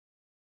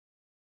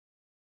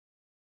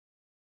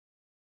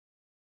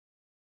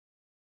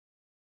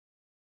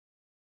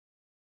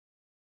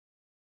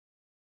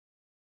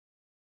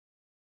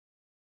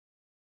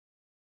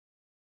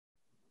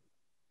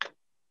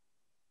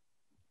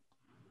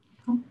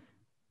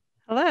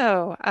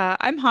Hello,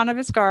 I'm Hana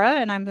Vizcarra,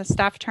 and I'm the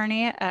staff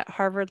attorney at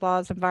Harvard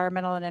Law's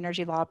Environmental and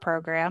Energy Law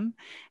program.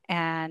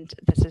 And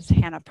this is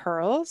Hannah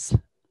Perls,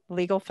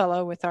 legal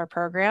fellow with our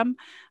program.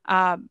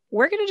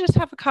 We're going to just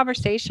have a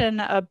conversation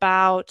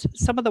about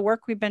some of the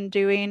work we've been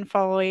doing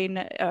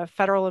following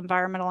federal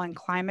environmental and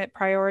climate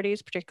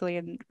priorities, particularly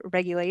in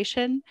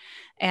regulation.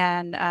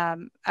 And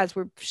as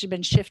we've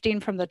been shifting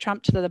from the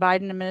Trump to the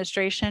Biden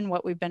administration,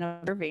 what we've been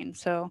observing.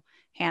 So,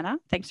 Hannah,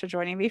 thanks for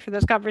joining me for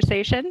this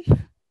conversation.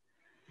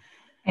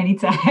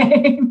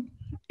 Anytime.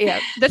 Yeah,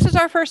 this is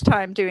our first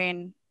time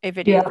doing a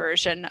video Yeah.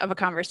 version of a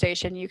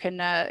conversation. You can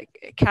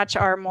catch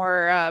our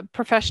more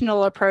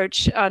professional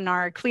approach on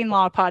our Clean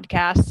Law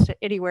podcast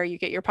anywhere you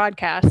get your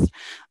podcasts.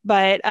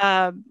 But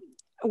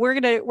we're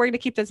gonna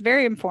keep this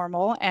very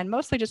informal and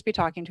mostly just be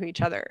talking to each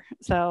other.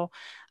 So.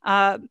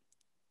 Uh,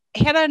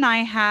 Hannah and I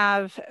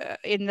have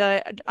in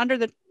the under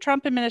the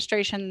Trump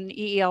administration,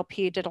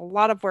 EELP did a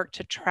lot of work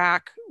to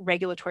track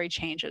regulatory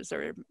changes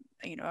or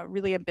a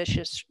really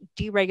ambitious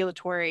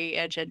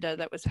deregulatory agenda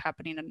that was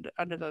happening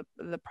under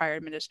the prior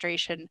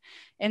administration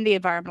in the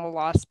environmental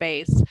law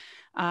space.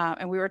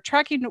 And we were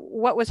tracking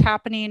what was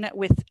happening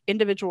with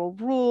individual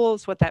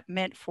rules, what that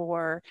meant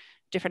for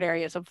different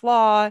areas of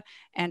law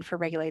and for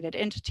regulated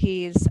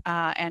entities,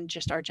 and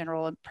just our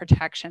general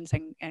protections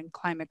and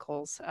climate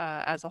goals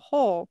as a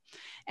whole.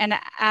 And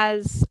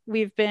as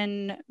we've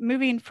been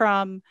moving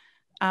from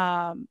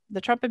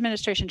the Trump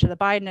administration to the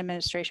Biden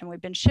administration,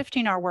 we've been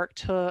shifting our work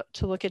to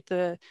look at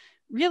the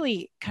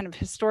really kind of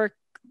historic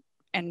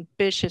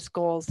ambitious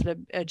goals, the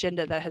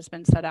agenda that has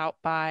been set out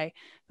by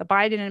the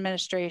Biden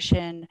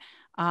administration,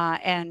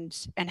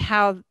 and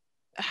how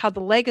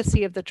the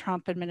legacy of the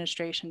Trump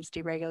administration's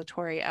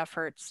deregulatory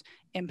efforts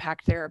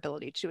impact their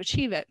ability to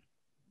achieve it.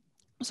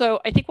 So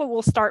I think what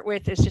we'll start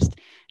with is just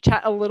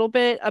chat a little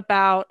bit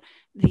about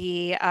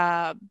the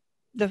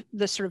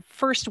the sort of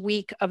first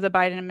week of the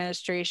Biden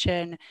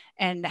administration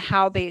and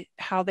how they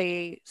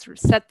sort of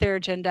set their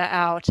agenda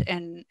out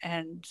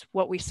and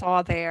what we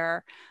saw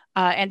there.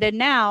 And then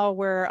now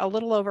we're a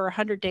little over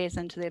 100 days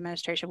into the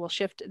administration. We'll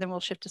shift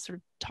to sort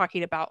of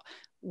talking about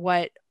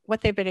what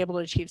they've been able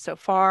to achieve so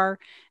far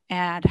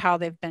and how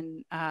they've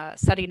been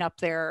setting up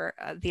the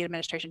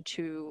administration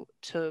to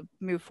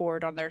move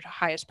forward on their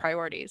highest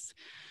priorities.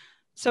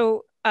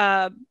 So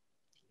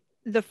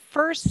the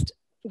first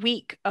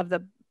week of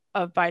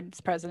Biden's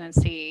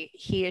presidency,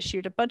 he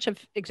issued a bunch of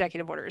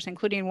executive orders,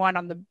 including one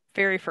on the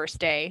very first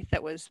day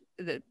that was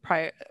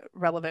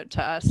relevant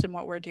to us and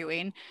what we're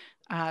doing.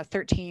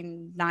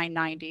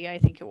 13990, I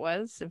think it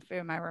was.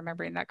 Am I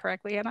remembering that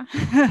correctly, Anna?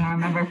 I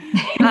remember.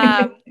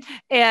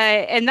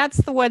 And that's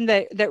the one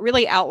that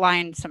really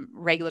outlined some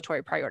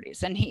regulatory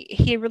priorities. And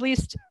he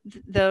released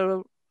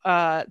the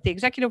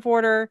executive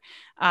order,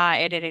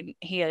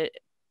 he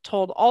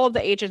told all of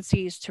the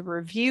agencies to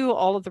review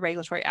all of the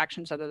regulatory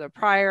actions under the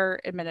prior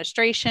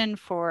administration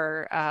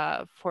for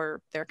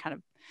their kind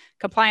of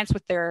compliance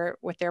with their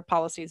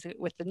policies,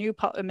 with the new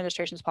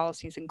administration's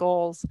policies and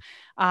goals.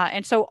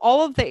 And so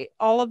all of the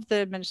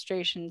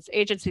administration's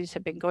agencies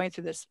have been going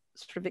through this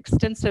sort of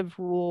extensive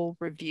rule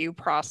review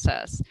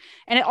process,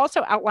 and it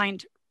also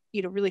outlined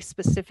really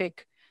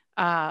specific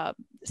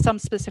some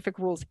specific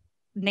rules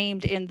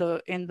named in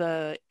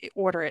the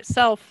order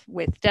itself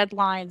with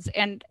deadlines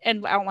and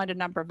outlined a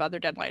number of other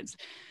deadlines.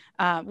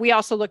 We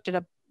also looked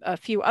at a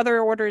few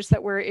other orders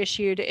that were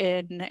issued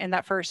in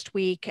that first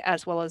week,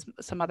 as well as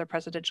some other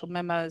presidential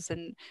memos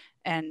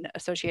and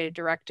associated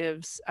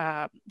directives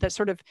that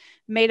sort of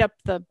made up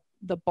the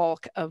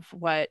bulk of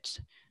what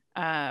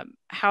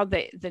how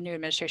the new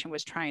administration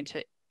was trying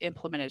to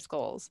implement its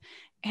goals.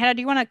 Hannah, do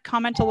you want to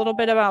comment a little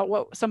bit about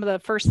what some of the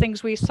first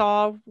things we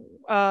saw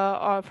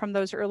from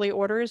those early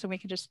orders, and we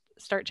can just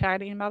start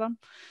chatting about them?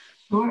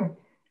 Sure.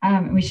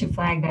 We should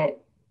flag that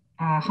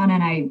Hannah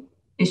and I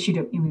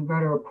we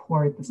wrote a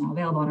report that's now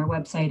available on our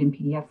website in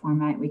PDF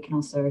format. We can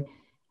also,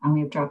 we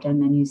have drop-down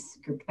menus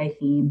grouped by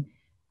theme.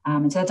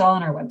 And so that's all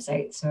on our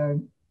website.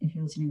 So if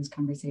you're listening to this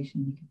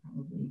conversation, you can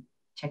probably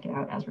check it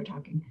out as we're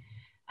talking.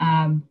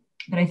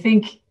 But I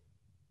think,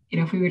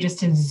 if we were just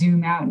to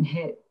zoom out and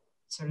hit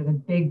sort of the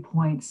big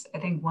points, I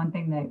think one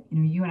thing that,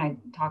 you and I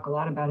talk a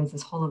lot about is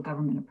this whole of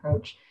government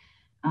approach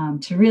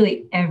to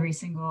really every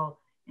single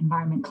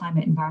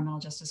environmental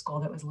justice goal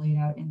that was laid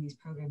out in these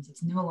programs.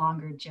 It's no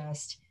longer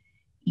just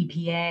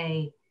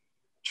EPA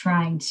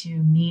trying to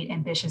meet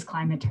ambitious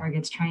climate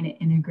targets, trying to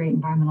integrate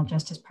environmental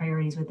justice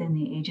priorities within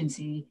the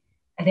agency.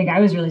 I think I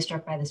was really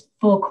struck by this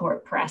full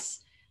court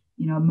press.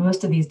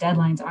 Most of these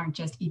deadlines aren't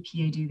just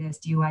EPA do this,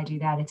 DOI do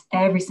that. It's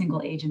every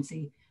single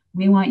agency.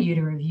 We want you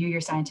to review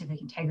your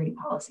scientific integrity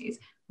policies.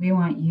 We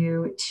want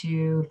you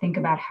to think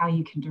about how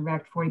you can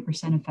direct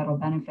 40% of federal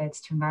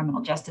benefits to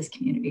environmental justice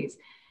communities.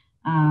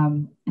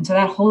 And so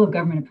that whole of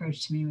government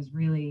approach to me was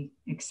really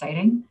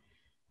exciting.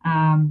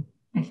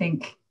 I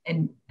think,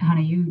 and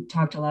Hannah, you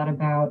talked a lot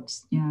about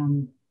sort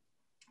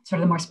of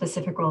the more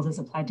specific rules as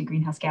applied to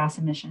greenhouse gas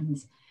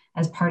emissions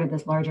as part of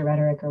this larger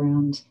rhetoric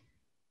around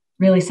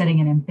really setting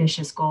an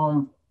ambitious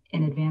goal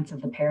in advance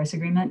of the Paris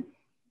Agreement.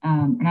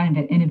 or not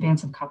in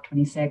advance of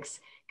COP26,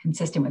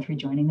 consistent with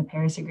rejoining the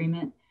Paris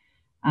Agreement.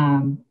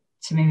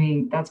 So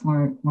maybe that's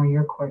more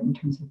your court in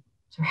terms of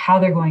sort of how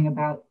they're going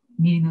about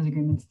meeting those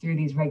agreements through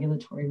these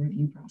regulatory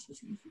review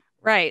processes.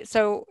 Right.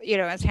 So,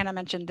 as Hannah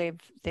mentioned,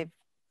 they've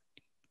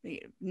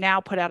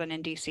now put out an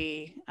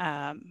NDC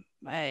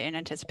in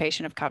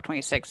anticipation of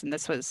COP26, and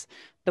this was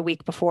the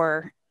week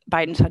before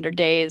Biden's 100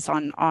 days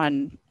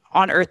on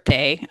Earth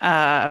Day,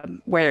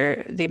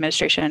 where the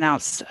administration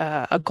announced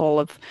a goal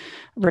of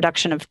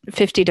reduction of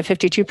 50 to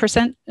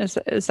 52%.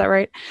 Is that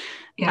right?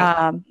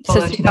 Yeah,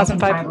 below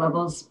 2005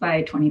 levels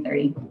by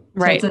 2030.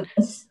 Right. So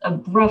it's a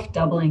rough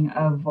doubling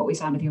of what we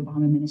saw under the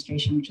Obama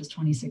administration, which was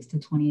 26 to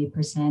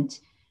 28%,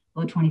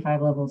 below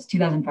 25 levels,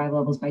 2005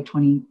 levels by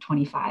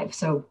 2025.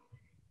 So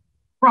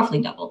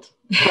roughly doubled.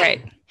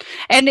 Right.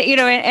 And,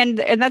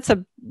 and that's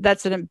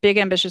a big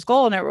ambitious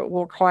goal, and it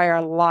will require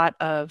a lot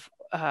of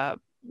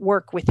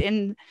work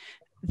within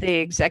the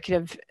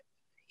executive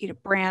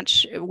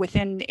branch,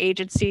 within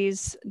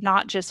agencies,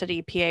 not just at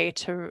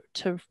EPA,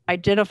 to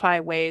identify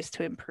ways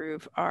to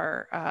improve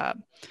our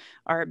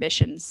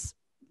emissions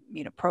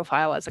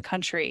profile as a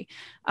country.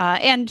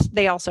 And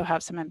they also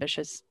have some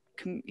ambitious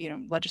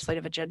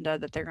legislative agenda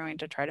that they're going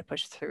to try to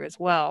push through as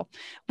well.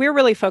 We're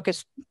really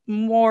focused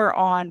more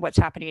on what's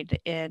happening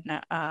in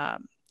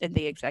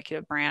the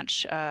executive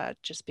branch,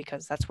 just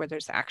because that's where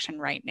there's action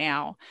right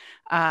now.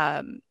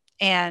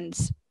 And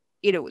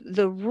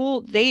the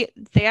rule they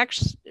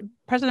actually,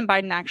 President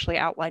Biden actually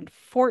outlined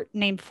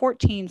named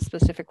 14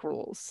 specific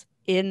rules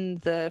in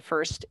the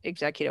first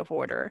executive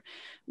order,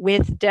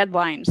 with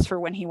deadlines for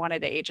when he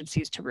wanted the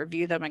agencies to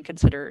review them and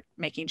consider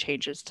making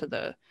changes to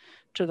the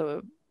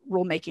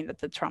rulemaking that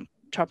the Trump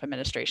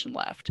administration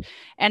left.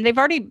 And they've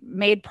already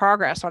made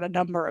progress on a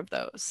number of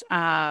those.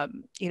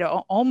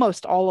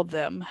 Almost all of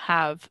them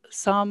have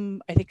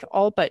some, I think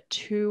all but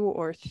 2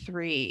 or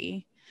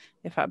 3,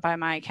 by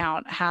my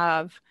account,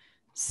 have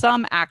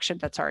some action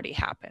that's already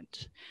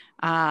happened.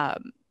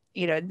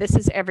 This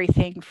is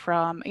everything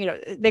from,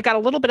 they got a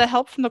little bit of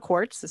help from the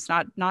courts. It's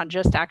not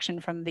just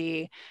action from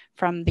the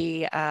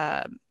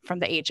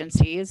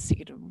agencies.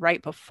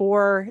 Right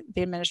before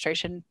the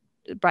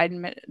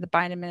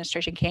Biden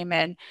administration came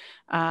in,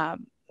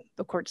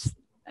 the courts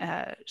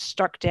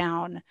struck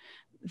down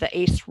the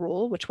ACE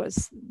rule, which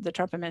was the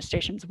Trump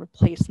administration's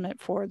replacement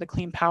for the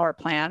Clean Power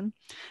Plan.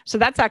 So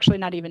that's actually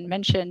not even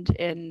mentioned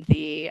in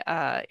the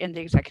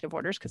executive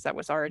orders, because that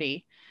was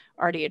already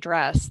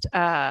addressed.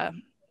 Yeah,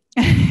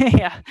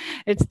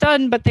 it's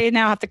done, but they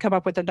now have to come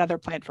up with another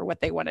plan for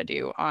what they want to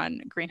do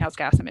on greenhouse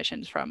gas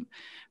emissions from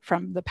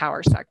the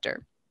power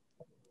sector.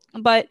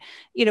 But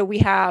we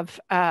have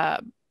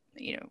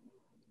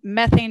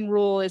methane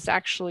rule is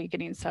actually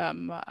getting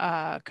some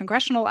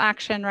congressional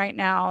action right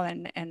now,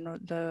 and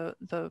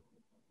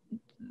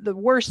the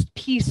worst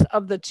piece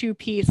of the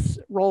 2-piece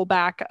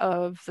rollback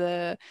of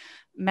the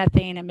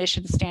methane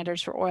emission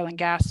standards for oil and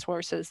gas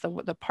sources,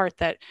 the part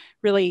that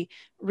really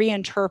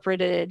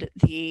reinterpreted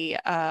the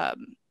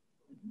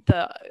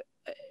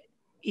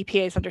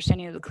EPA's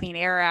understanding of the Clean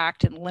Air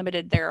Act and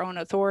limited their own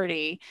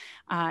authority,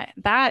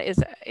 that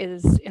is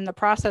in the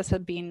process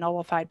of being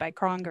nullified by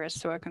Congress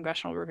through a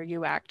Congressional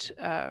Review Act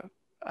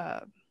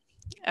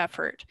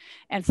effort.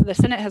 And so the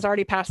Senate has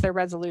already passed their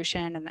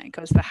resolution, and then it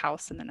goes to the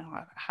House, and then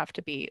it'll have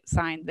to be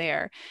signed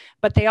there.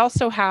 But they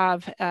also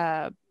have,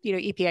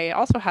 EPA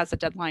also has a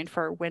deadline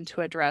for when to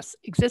address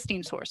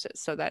existing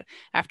sources, so that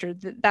after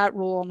that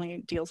rule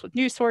only deals with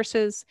new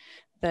sources.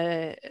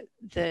 The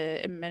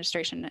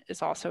administration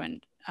is also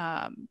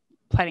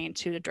planning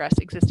to address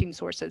existing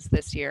sources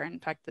this year. In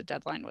fact, the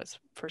deadline was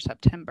for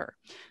September.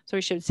 So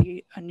we should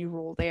see a new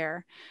rule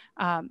there.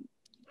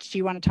 Do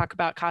you want to talk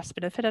about cost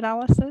benefit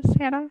analysis,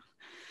 Hannah?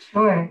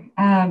 Sure.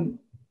 I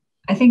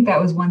think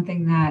that was one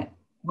thing that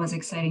was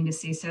exciting to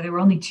see. So there were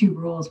only 2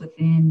 rules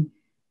within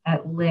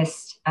that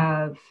list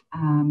of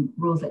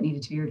rules that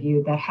needed to be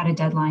reviewed that had a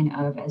deadline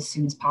of as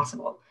soon as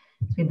possible.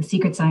 So we had the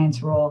secret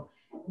science rule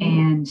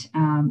and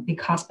the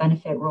cost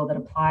benefit rule that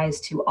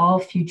applies to all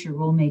future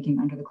rulemaking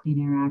under the Clean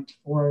Air Act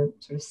for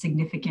sort of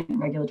significant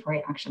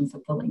regulatory actions.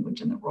 That's the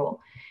language in the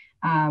rule.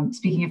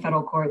 Speaking of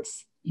federal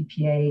courts,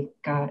 EPA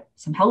got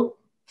some help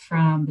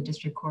from the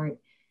district court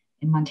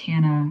in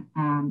Montana,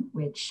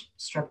 which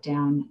struck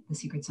down the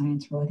secret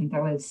science rule. I think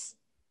that was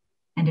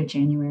end of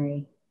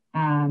January.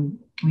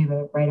 We have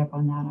a write-up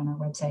on that on our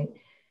website.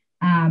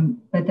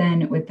 But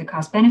then with the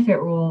cost benefit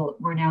rule,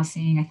 we're now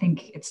seeing, I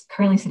think it's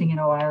currently sitting at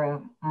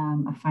OIRA,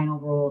 a final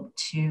rule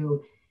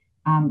to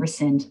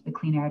rescind the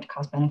Clean Air Act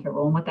cost benefit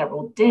rule. And what that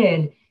rule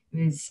did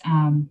was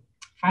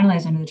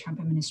finalized under the Trump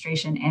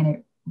administration, and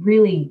it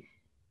really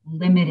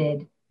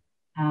limited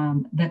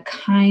the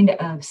kind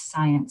of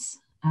science,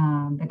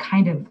 the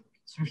kind of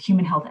sort of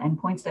human health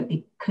endpoints that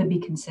could be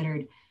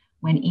considered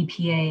when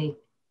EPA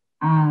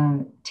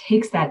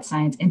takes that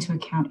science into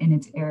account in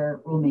its air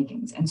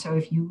rulemakings. And so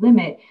if you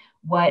limit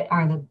what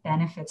are the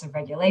benefits of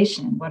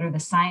regulation, what are the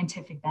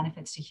scientific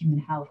benefits to human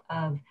health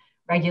of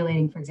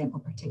regulating, for example,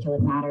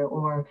 particulate matter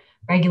or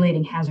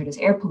regulating hazardous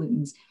air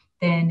pollutants,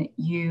 then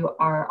you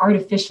are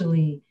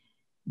artificially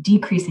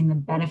decreasing the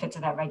benefits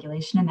of that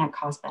regulation and that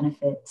cost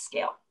benefit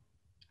scale.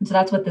 And so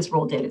that's what this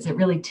rule did, is it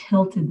really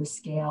tilted the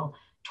scale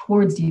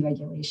towards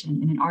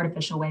deregulation in an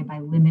artificial way by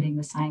limiting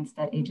the science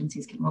that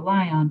agencies can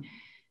rely on,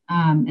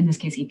 in this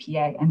case,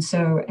 EPA. And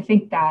so I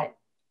think that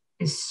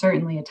is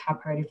certainly a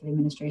top priority for the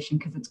administration,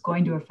 because it's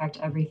going to affect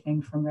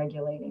everything from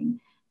regulating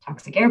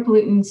toxic air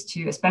pollutants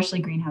to especially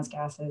greenhouse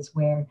gases,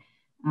 where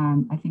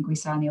I think we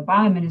saw in the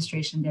Obama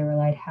administration, they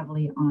relied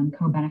heavily on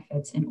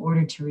co-benefits in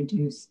order to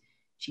reduce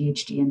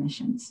GHG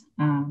emissions,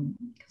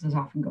 because those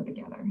often go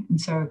together. And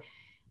so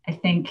I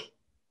think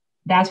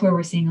that's where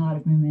we're seeing a lot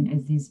of movement,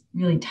 is these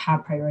really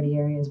top priority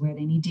areas where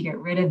they need to get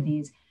rid of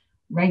these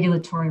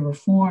regulatory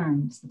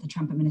reforms that the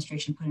Trump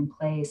administration put in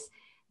place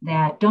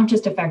that don't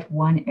just affect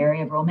one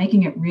area of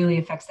rulemaking. It really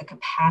affects the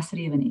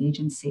capacity of an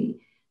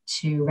agency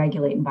to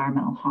regulate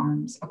environmental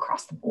harms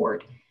across the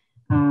board.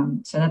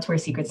 So that's where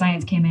secret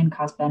science came in,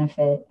 cost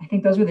benefit. I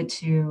think those were the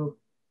two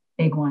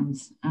big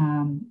ones.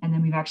 And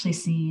then we've actually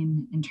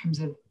seen, in terms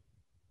of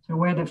sort of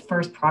where the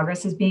first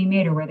progress is being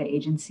made, or where the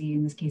agency,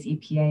 in this case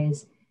EPA,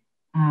 is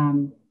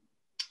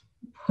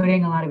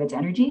putting a lot of its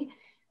energy,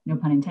 no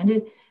pun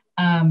intended.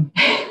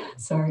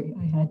 Sorry,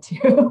 I had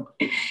to.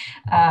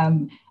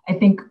 I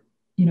think,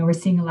 we're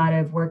seeing a lot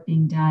of work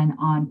being done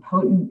on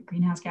potent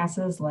greenhouse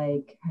gases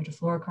like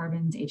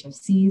hydrofluorocarbons,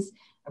 HFCs.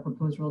 A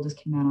proposed rule just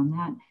came out on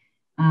that.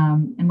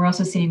 And we're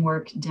also seeing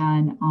work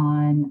done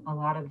on a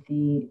lot of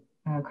the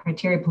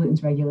criteria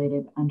pollutants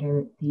regulated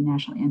under the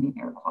National Ambient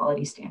Air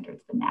Quality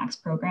Standards, the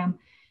NAAQS program.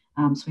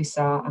 So we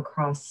saw a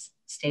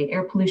cross-state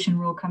air pollution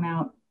rule come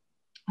out.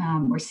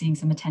 We're seeing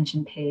some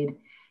attention paid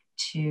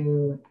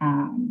to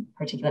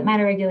particulate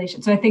matter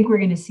regulation. So I think we're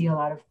going to see a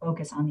lot of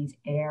focus on these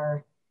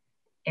air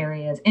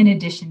areas, in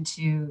addition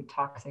to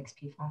toxics,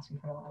 PFAS.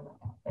 We've heard a lot about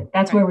that, but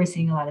that's where we're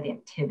seeing a lot of the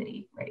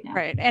activity right now.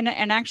 Right, and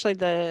actually,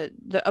 the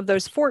of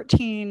those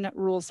 14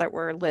 rules that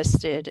were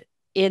listed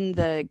in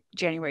the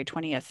January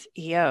 20th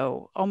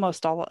EO,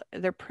 almost all,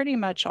 they're pretty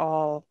much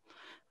all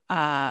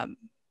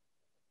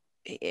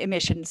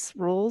emissions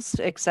rules,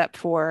 except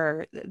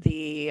for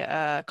the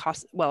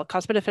cost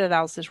benefit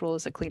analysis rule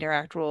is a Clean Air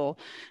Act rule,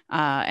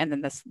 and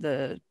then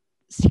the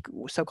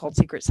so-called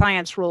secret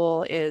science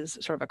rule is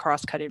sort of a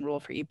cross-cutting rule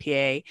for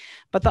EPA,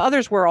 but the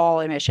others were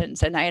all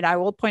emissions. And I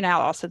will point out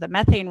also the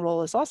methane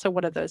rule is also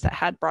one of those that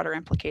had broader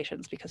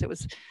implications, because it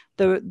was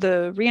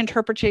the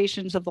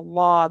reinterpretations of the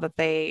law that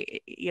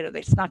they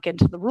snuck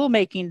into the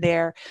rulemaking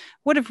there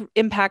would have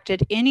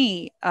impacted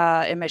any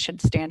emission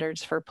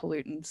standards for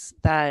pollutants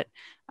that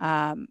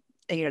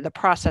the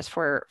process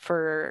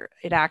for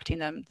enacting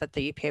them that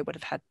the EPA would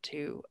have had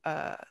to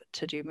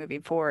do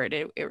moving forward.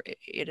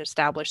 It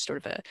established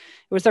sort of it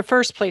was the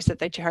first place that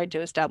they tried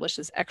to establish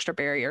this extra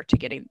barrier to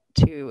getting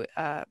to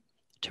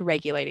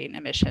regulating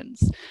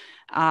emissions.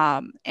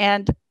 So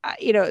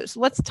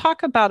let's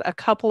talk about a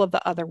couple of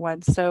the other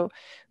ones. So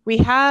we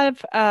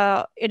have,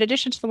 in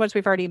addition to the ones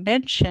we've already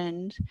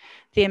mentioned,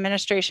 the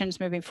administration's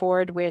moving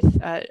forward with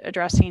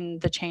addressing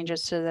the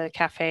changes to the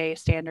CAFE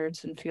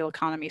standards and fuel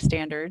economy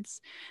standards,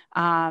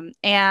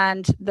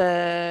 and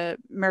the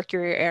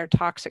mercury air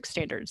toxic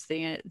standards,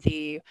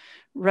 the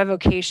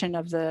revocation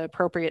of the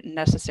appropriate and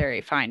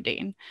necessary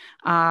finding.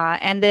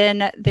 And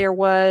then there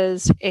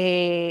was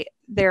a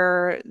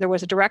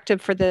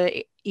directive for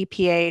the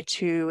EPA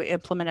to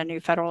implement a new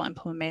federal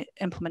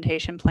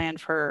implementation plan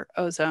for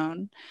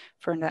ozone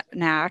for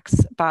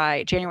NAAQS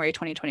by January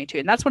 2022.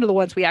 And that's one of the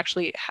ones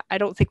I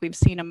don't think we've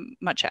seen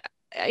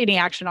any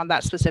action on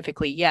that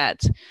specifically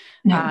yet.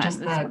 No, just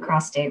the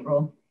cross-state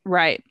rule.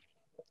 Right.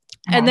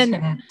 And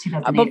then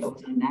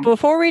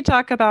before we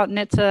talk about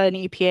NHTSA and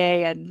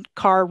EPA and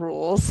car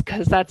rules,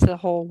 because that's a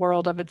whole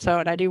world of its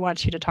own, I do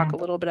want you to talk a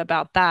little bit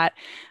about that.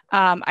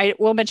 I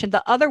will mention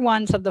the other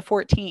ones of the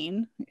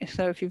 14.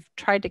 So if you've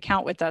tried to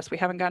count with us, we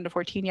haven't gotten to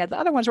 14 yet. The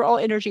other ones are all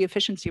energy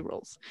efficiency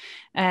rules.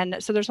 And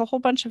so there's a whole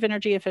bunch of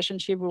energy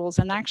efficiency rules.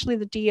 And actually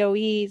the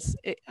DOE's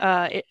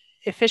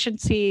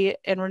efficiency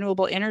and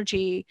renewable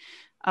energy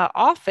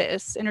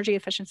office, Energy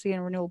Efficiency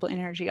and Renewable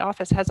Energy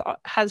Office,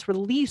 has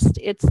released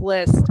its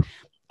list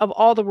of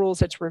all the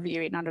rules it's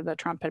reviewing under the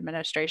Trump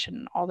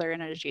administration, all their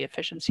energy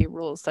efficiency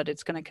rules that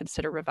it's going to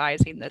consider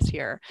revising this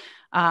year.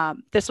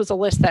 This was a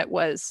list that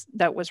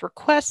was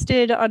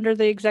requested under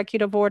the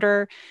executive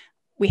order.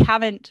 We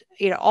haven't,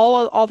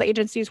 all the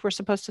agencies were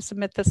supposed to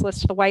submit this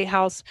list to the White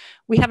House.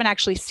 We haven't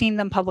actually seen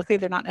them publicly.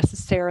 They're not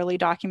necessarily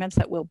documents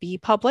that will be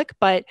public,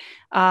 but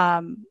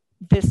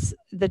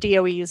the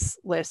DOE's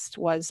list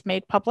was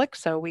made public,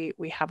 so we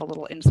have a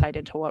little insight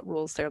into what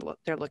rules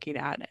they're looking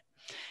at.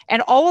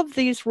 And all of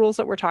these rules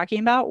that we're talking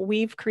about,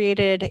 we've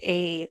created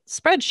a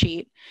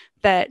spreadsheet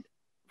that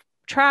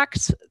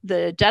tracks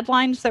the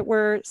deadlines that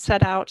were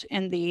set out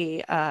in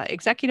the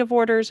executive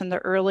orders and the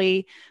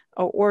early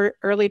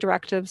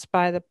directives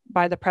by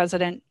the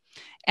president,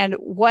 and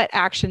what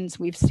actions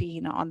we've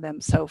seen on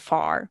them so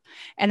far.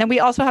 And then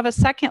we also have a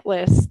second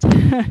list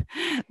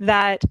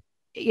that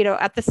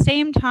at the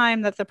same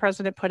time that the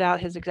president put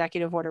out his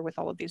executive order with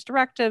all of these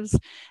directives,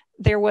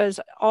 there was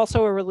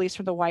also a release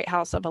from the White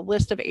House of a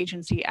list of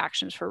agency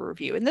actions for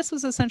review. And this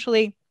was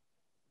essentially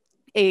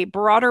a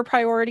broader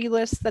priority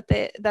list that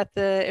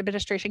the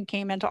administration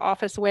came into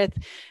office with,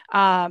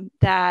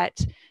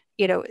 that,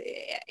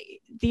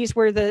 these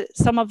were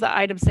some of the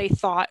items they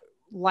thought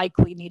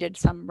likely needed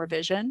some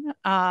revision.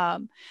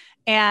 But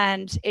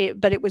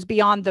it was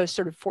beyond those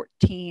sort of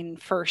 14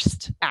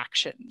 first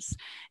actions.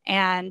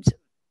 And,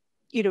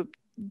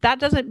 that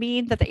doesn't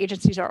mean that the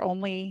agencies are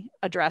only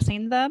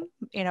addressing them.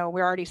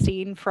 We're already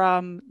seeing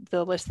from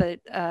the list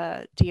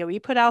that DOE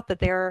put out that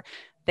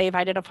they've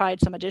identified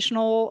some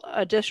additional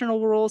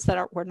rules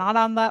that were not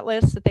on that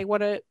list that they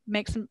want to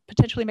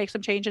potentially make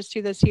some changes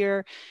to this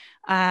year.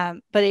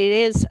 But it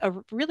is a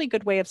really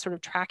good way of sort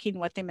of tracking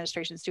what the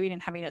administration is doing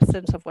and having a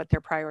sense of what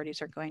their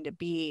priorities are going to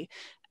be,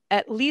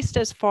 at least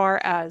as far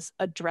as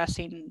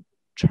addressing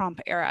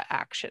Trump era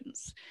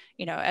actions.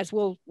 As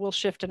we'll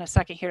shift in a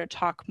second here to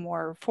talk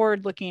more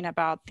forward looking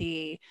about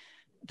the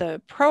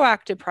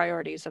proactive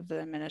priorities of the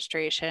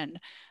administration.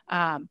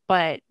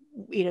 But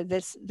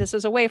this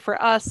is a way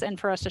for us and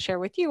for us to share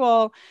with you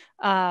all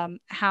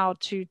how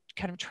to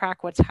kind of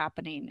track what's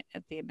happening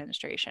at the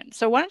administration.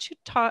 So why don't you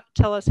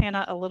tell us,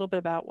 Hannah, a little bit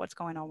about what's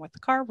going on with the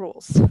car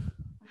rules?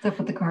 What's up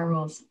with the car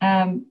rules?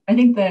 I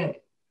think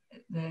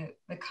the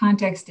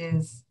context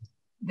is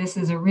this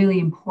is a really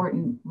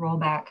important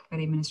rollback for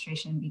the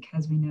administration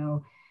because we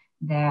know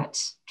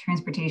that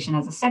transportation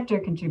as a sector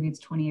contributes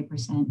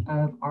 28%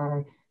 of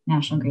our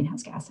national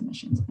greenhouse gas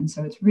emissions. And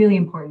so it's really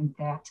important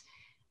that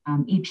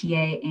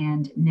EPA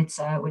and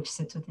NHTSA, which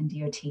sits within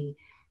DOT,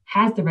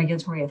 has the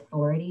regulatory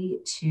authority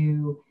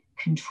to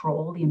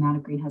control the amount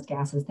of greenhouse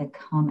gases that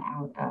come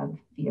out of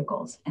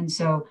vehicles. And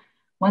so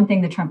one thing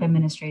the Trump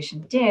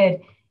administration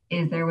did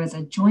is there was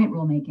a joint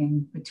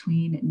rulemaking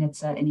between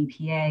NHTSA and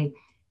EPA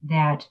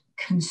that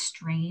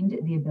constrained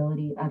the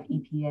ability of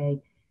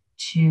EPA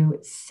to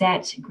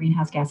set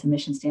greenhouse gas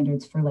emission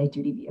standards for light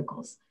duty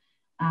vehicles.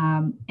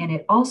 And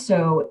it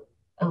also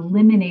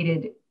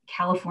eliminated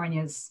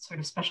California's sort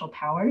of special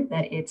power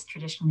that it's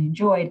traditionally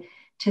enjoyed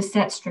to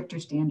set stricter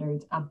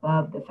standards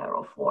above the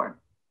federal floor,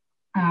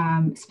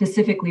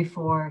 specifically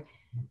for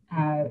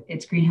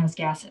its greenhouse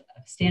gas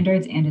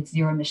standards and its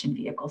zero emission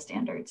vehicle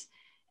standards.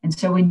 And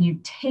so when you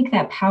take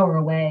that power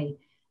away,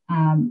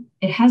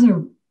 it has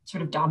a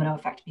sort of domino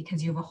effect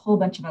because you have a whole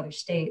bunch of other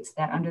states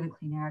that under the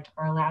Clean Air Act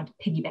are allowed to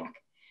piggyback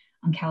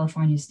on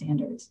California's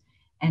standards.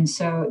 And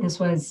so this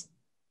was,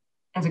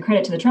 as a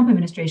credit to the Trump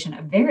administration,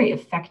 a very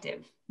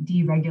effective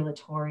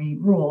deregulatory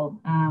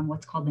rule,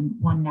 what's called the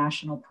One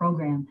National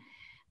Program.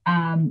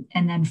 And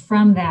then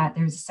from that,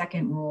 there's a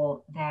second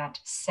rule that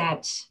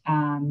set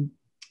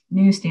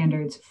new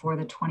standards for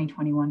the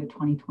 2021 to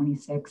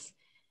 2026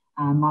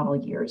 model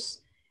years.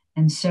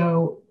 And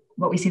so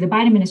what we see the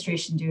Biden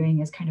administration doing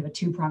is kind of a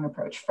two-prong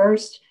approach.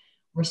 First,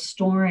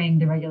 restoring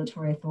the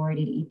regulatory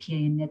authority to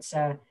EPA and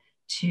NHTSA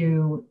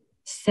to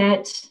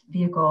set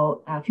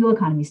vehicle fuel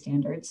economy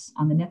standards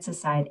on the NHTSA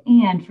side,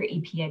 and for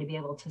EPA to be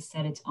able to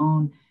set its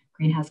own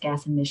greenhouse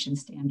gas emission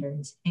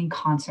standards in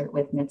concert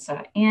with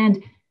NHTSA,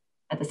 and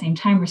at the same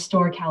time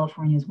restore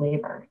California's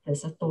waiver,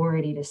 this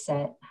authority to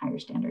set higher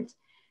standards.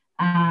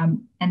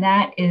 And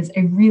that is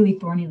a really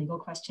thorny legal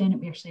question.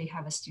 We actually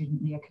have a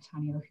student, Leah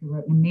Catania, who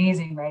wrote an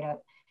amazing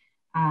write-up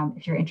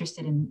if you're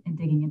interested in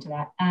digging into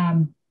that.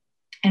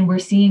 And we're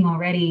seeing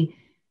already,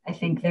 I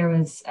think there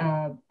was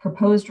a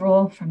proposed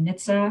rule from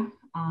NHTSA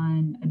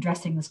on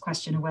addressing this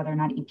question of whether or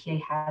not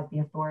EPA has the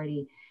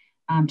authority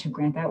to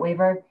grant that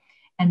waiver.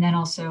 And then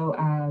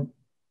also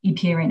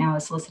EPA right now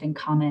is soliciting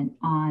comment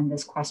on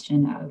this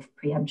question of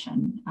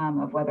preemption,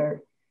 of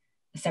whether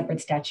a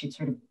separate statute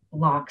sort of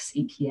blocks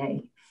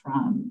EPA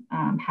from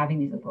having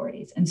these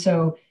authorities. And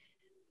so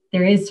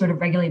there is sort of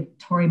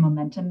regulatory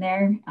momentum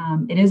there.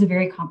 It is a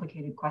very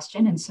complicated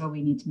question. And so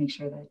we need to make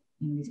sure that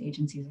these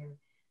agencies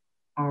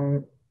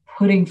are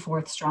putting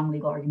forth strong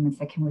legal arguments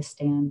that can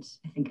withstand,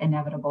 I think,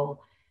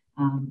 inevitable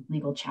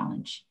legal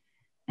challenge.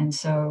 And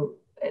so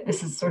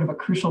this is sort of a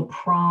crucial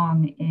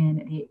prong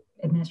in the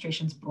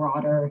administration's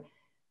broader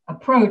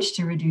approach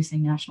to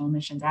reducing national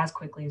emissions as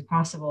quickly as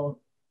possible,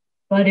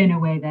 but in a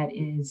way that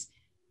is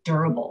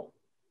durable.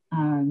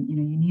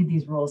 You need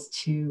these rules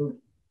to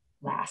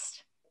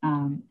last.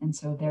 And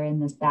so they're in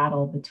this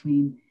battle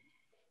between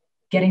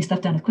getting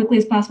stuff done as quickly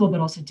as possible, but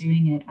also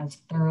doing it as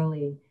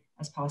thoroughly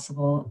as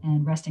possible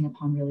and resting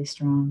upon really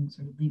strong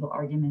sort of legal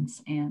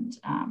arguments and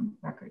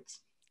records.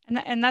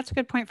 And that's a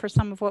good point for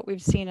some of what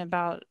we've seen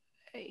about,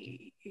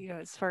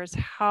 as far as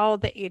how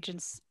the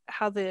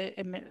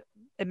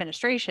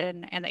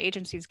administration and the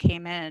agencies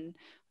came in,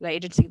 the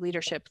agency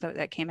leadership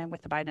that came in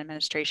with the Biden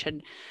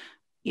administration,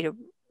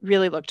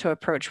 really looked to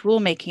approach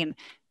rulemaking.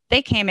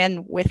 They came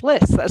in with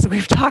lists, as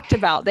we've talked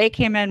about. They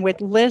came in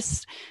with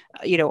lists,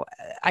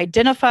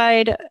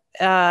 identified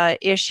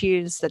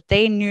issues that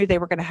they knew they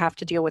were going to have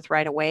to deal with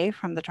right away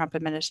from the Trump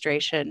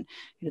administration,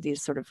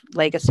 these sort of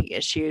legacy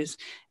issues.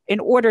 in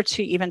order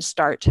to even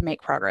start to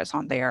make progress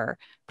on their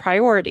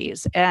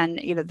priorities. And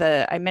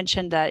I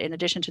mentioned that in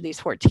addition to these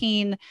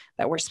 14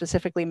 that were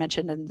specifically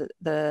mentioned in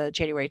the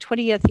January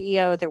 20th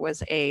EO, there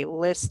was a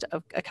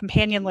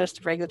companion list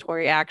of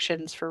regulatory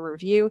actions for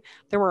review.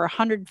 There were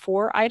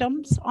 104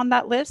 items on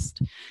that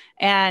list,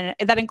 and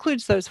that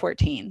includes those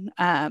 14.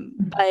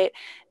 But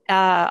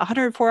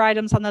 104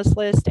 items on this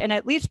list, and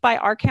at least by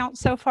our count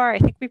so far, I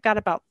think we've got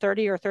about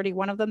 30 or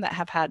 31 of them that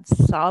have had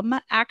some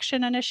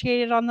action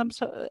initiated on them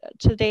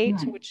to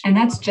date. And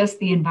that's just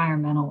the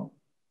environmental.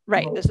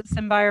 Right. This is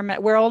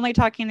environment. We're only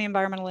talking the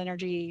environmental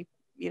energy,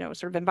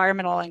 sort of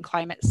environmental and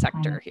climate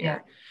sector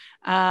here.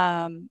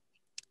 Yeah.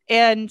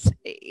 And,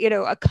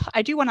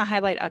 I do want to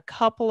highlight a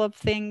couple of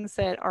things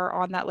that are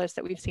on that list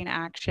that we've seen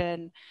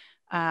action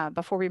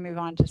before we move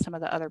on to some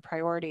of the other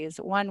priorities.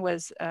 One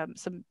was a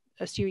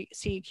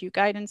CEQ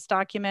guidance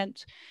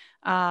document.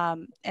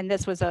 And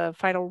this was a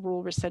final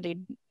rule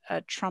rescinding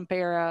Trump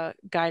era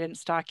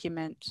guidance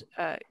document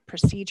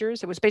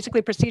procedures. It was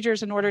basically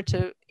procedures in order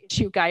to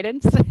issue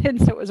guidance. And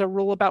so it was a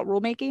rule about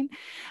rulemaking.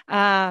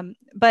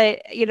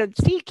 But,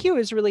 CEQ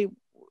is really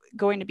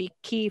going to be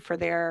key for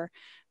their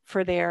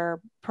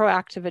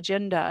proactive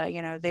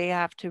agenda. They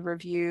have to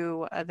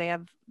review, they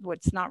have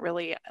what's not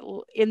really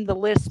in the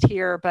list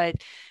here, but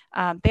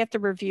they have to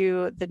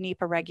review the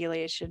NEPA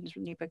regulations,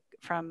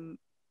 from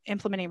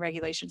implementing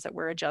regulations that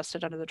were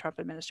adjusted under the Trump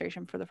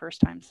administration for the first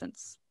time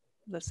since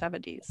the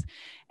 70s.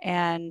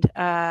 And,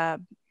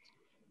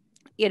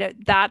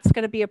 that's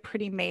going to be a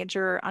pretty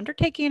major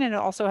undertaking. And it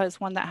also has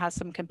one that has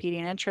some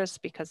competing interests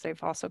because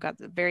they've also got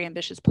the very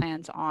ambitious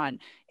plans on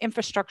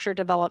infrastructure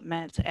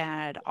development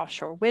and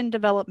offshore wind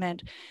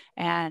development,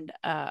 and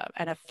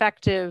an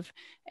effective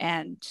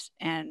and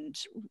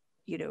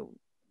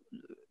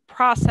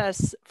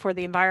process for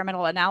the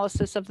environmental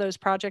analysis of those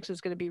projects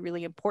is going to be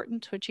really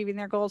important to achieving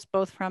their goals,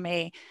 both from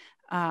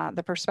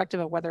the perspective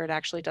of whether it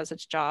actually does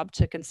its job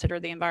to consider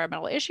the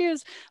environmental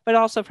issues, but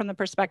also from the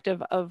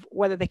perspective of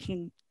whether they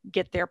can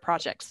get their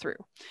projects through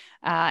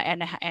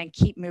and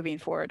keep moving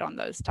forward on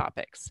those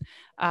topics.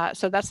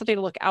 So that's something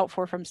to look out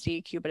for from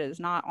CEQ, but it is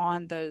not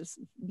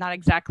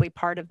exactly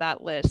part of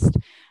that list,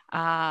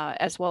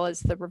 as well as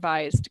the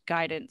revised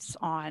guidance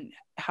on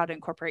how to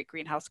incorporate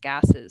greenhouse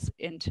gases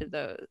into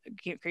the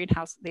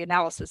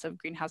analysis of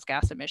greenhouse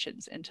gas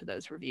emissions into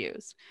those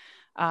reviews.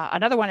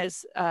 Another one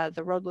is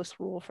the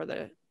roadless rule for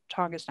the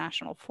Tongass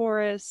National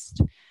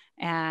Forest.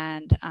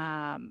 And,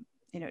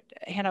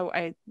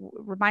 Hannah,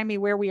 remind me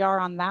where we are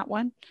on that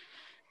one.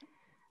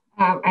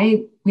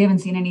 We haven't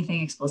seen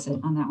anything explicit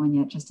on that one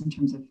yet, just in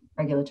terms of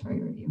regulatory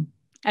review.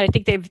 And I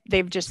think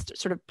they've just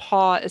sort of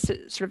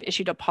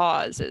issued a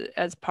pause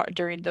as part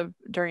during the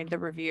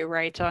review,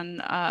 right,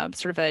 on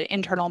sort of an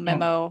internal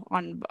memo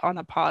on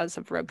the pause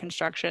of road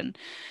construction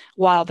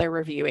while they're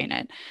reviewing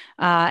it.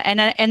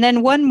 And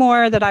then one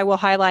more that I will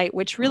highlight,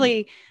 which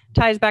really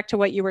ties back to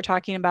what you were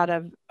talking about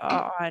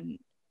on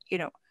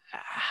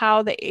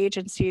how the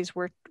agencies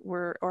were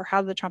or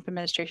how the Trump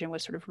administration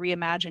was sort of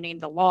reimagining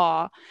the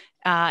law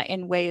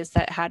in ways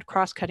that had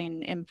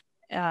cross-cutting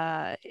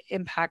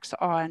impacts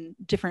on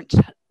different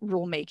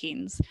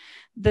rulemakings.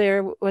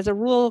 There was a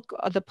rule,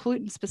 the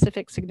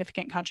pollutant-specific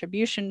significant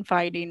contribution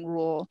finding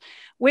rule,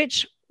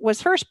 which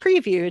was first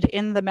previewed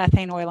in the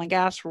methane, oil, and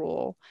gas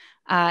rule,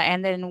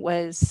 and then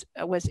was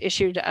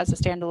issued as a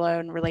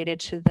standalone related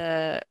to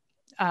the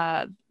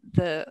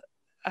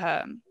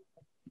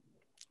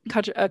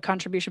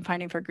contribution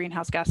finding for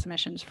greenhouse gas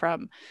emissions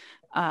from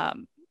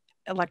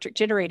electric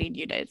generating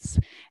units.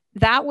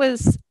 That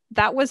was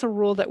a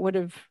rule that would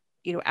have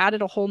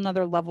added a whole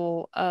nother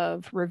level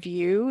of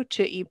review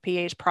to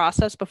EPA's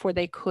process before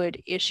they could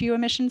issue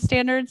emission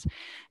standards.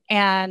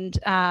 And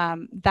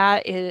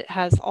that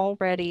has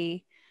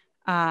already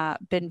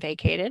been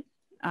vacated.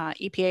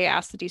 EPA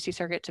asked the DC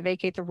Circuit to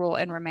vacate the rule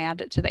and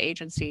remand it to the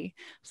agency.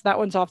 So that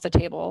one's off the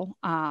table,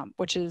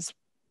 which is,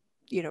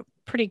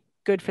 pretty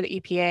good for the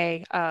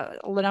EPA.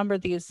 A number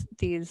of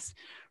these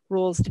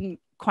rules didn't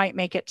quite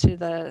make it to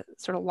the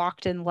sort of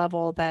locked in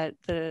level that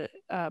the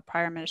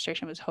prior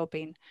administration was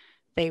hoping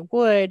they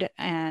would.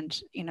 And,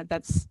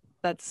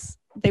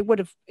 it would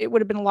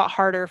have been a lot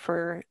harder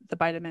for the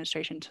Biden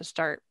administration to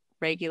start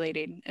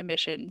regulating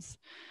emissions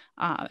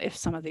if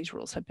some of these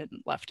rules had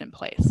been left in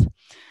place.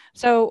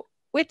 So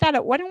with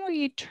that, why don't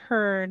we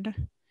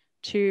turn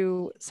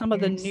to some of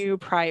the new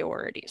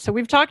priorities. So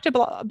we've talked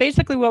about,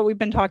 basically what we've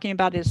been talking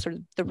about is sort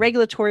of the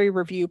regulatory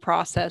review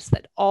process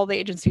that all the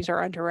agencies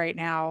are under right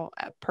now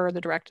per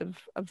the directive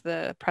of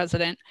the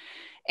president.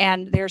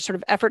 And their sort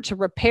of effort to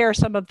repair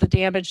some of the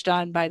damage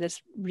done by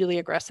this really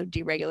aggressive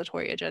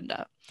deregulatory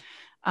agenda.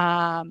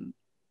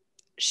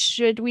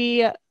 Should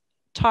we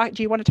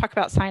do you want to talk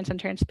about science and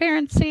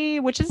transparency,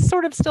 which is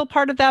sort of still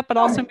part of that, but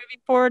also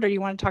moving forward, or do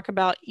you want to talk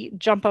about,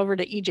 jump over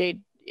to EJ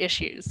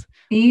issues?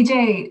 The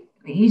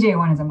EJ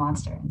one is a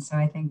monster. And so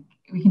I think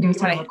we can do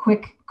sort of a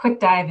quick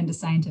dive into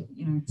science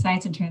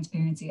and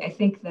transparency. I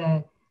think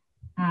the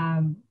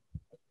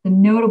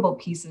notable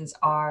pieces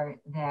are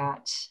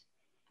that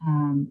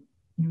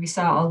we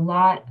saw a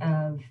lot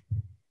of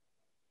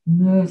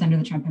moves under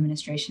the Trump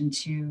administration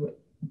to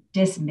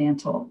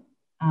dismantle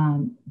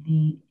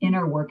the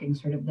inner working,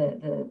 sort of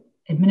the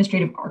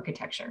administrative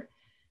architecture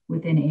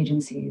within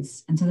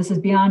agencies. And so this is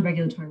beyond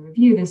regulatory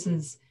review. This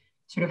is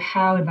sort of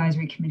how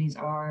advisory committees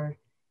are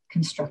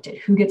constructed.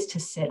 Who gets to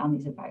sit on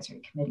these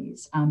advisory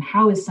committees?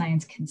 How is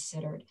science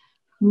considered?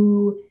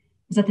 Who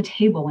is at the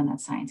table when that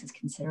science is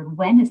considered?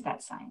 When is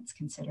that science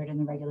considered in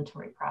the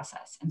regulatory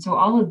process? And so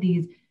all of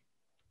these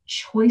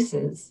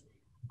choices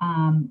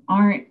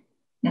aren't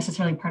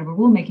necessarily part of a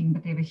rulemaking,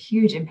 but they have a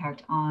huge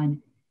impact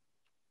on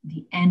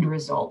the end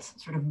result,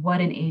 sort of what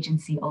an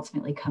agency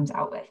ultimately comes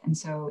out with. And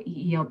so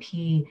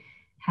EELP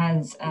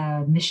has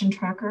a mission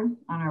tracker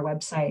on our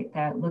website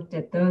that looked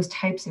at those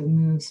types of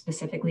moves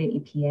specifically at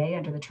EPA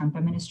under the Trump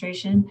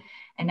administration.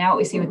 And now what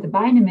we see with the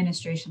Biden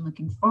administration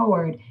looking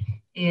forward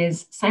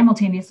is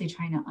simultaneously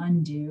trying to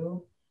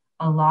undo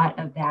a lot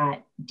of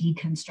that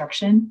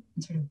deconstruction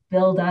and sort of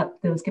build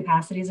up those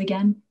capacities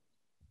again.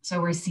 So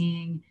we're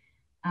seeing,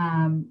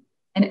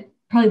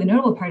 probably the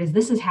notable part is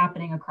this is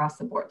happening across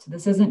the board. So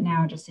this isn't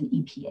now just an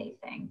EPA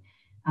thing.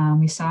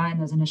 We saw in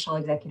those initial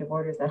executive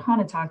orders that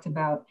Hana talked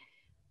about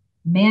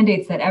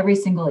mandates that every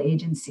single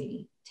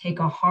agency take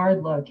a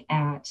hard look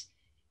at,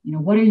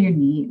 what are your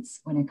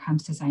needs when it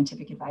comes to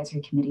scientific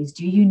advisory committees?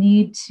 Do you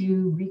need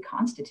to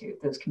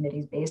reconstitute those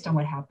committees based on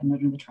what happened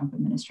under the Trump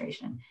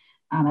administration?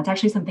 That's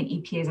actually something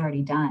EPA has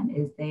already done,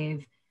 is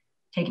they've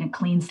taken a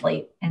clean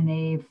slate and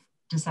they've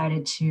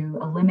decided to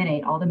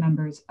eliminate all the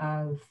members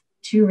of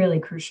two really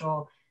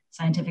crucial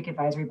scientific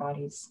advisory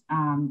bodies,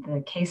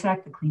 the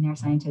CASAC, the Clean Air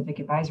Scientific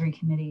Advisory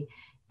Committee,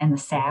 and the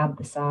SAB,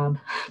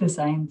 the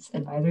Science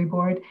Advisory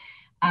Board.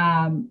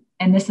 And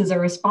this is a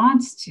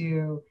response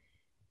to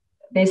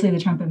basically the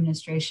Trump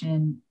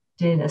administration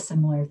did a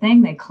similar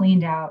thing. They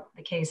cleaned out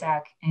the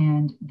CASAC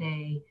and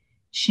they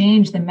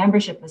changed the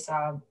membership of the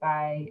SAB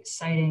by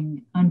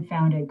citing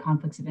unfounded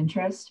conflicts of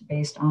interest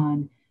based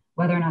on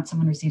whether or not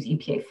someone receives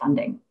EPA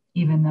funding,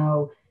 even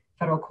though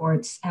federal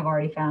courts have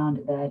already found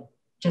that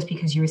just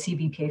because you receive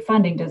EPA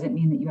funding doesn't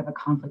mean that you have a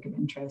conflict of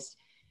interest.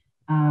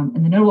 And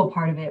the notable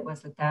part of it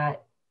was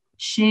that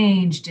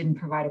change didn't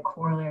provide a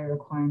corollary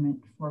requirement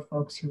for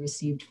folks who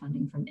received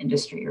funding from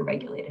industry or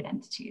regulated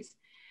entities.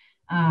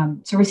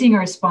 So we're seeing a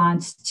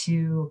response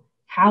to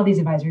how these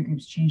advisory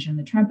groups changed in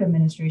the Trump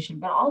administration,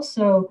 but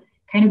also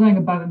kind of going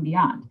above and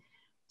beyond.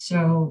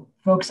 So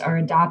folks are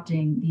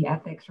adopting the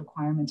ethics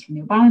requirements from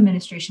the Obama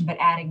administration, but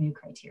adding new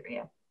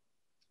criteria.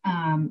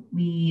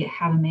 We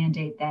have a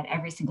mandate that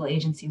every single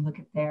agency look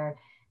at their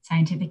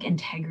scientific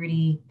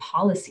integrity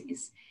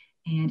policies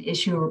and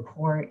issue a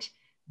report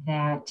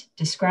that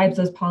describes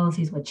those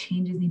policies, what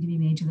changes need to be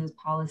made to those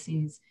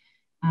policies.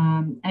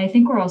 And I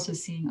think we're also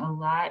seeing a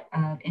lot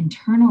of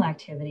internal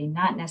activity,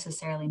 not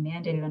necessarily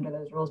mandated under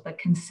those rules, but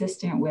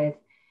consistent with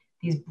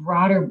these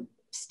broader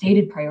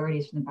stated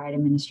priorities from the Biden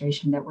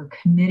administration that we're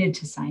committed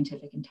to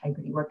scientific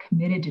integrity, we're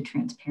committed to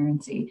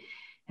transparency.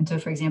 And so,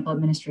 for example,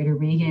 Administrator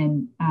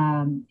Reagan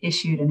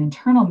issued an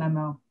internal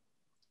memo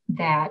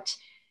that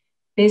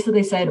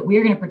basically said, we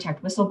are going to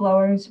protect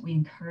whistleblowers. We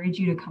encourage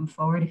you to come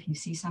forward if you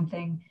see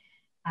something.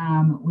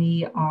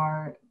 We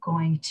are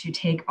going to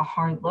take a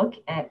hard look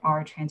at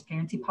our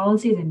transparency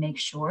policies and make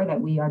sure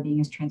that we are being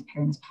as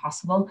transparent as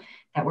possible,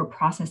 that we're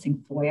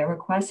processing FOIA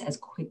requests as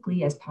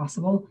quickly as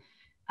possible.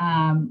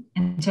 And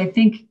so I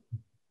think,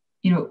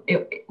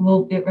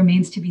 it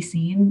remains to be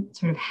seen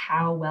sort of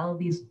how well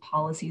these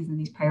policies and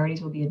these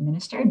priorities will be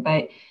administered.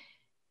 But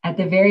at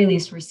the very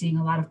least, we're seeing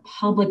a lot of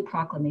public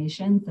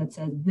proclamations that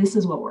says, this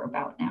is what we're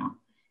about now.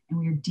 And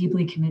we are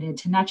deeply committed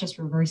to not just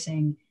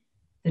reversing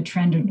the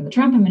trend under the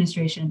Trump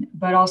administration,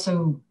 but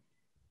also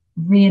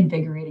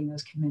reinvigorating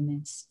those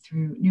commitments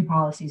through new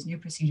policies, new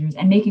procedures,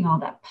 and making all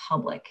that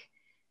public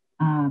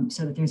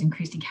so that there's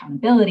increased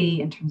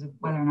accountability in terms of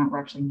whether or not we're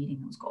actually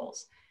meeting those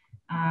goals.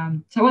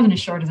 So it wasn't as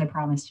short as I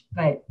promised,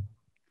 but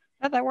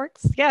that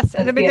works. Yes,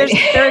 I mean,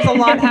 there's a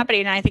lot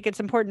happening, and I think it's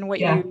important what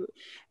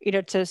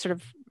to sort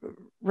of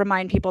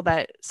remind people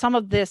that some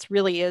of this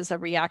really is a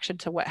reaction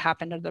to what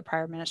happened under the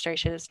prior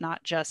administration. It's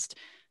not just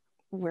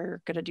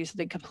we're going to do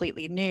something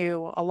completely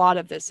new. A lot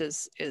of this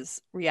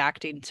is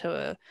reacting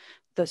to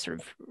the sort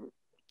of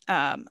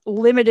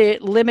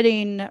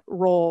limiting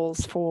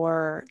roles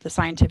for the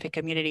scientific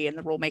community in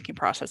the rulemaking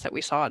process that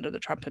we saw under the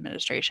Trump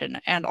administration,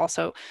 and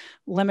also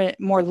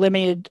more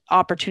limited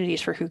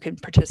opportunities for who can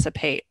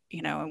participate.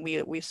 And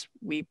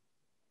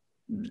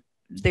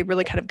they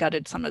really kind of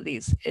gutted some of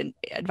these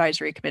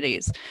advisory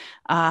committees,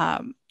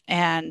 and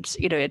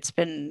it's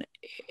been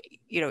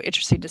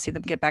interesting to see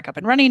them get back up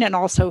and running, and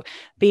also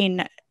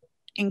being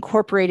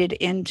incorporated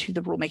into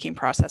the rulemaking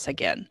process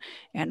again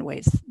in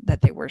ways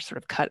that they were sort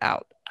of cut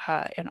out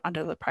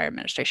under the prior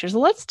administration. So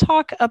let's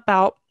talk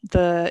about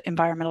the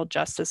environmental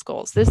justice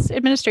goals. This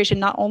administration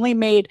not only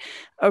made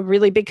a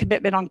really big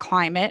commitment on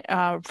climate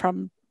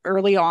from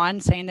early on,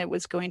 saying that it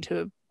was going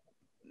to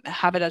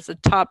have it as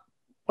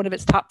one of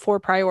its top 4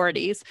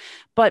 priorities,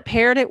 but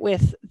paired it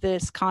with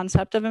this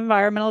concept of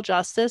environmental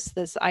justice,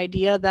 this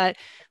idea that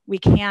we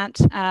can't,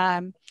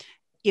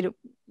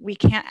 we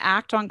can't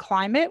act on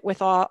climate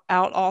without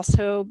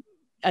also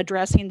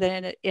addressing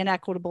the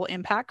inequitable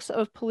impacts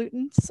of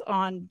pollutants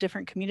on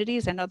different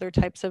communities and other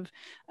types of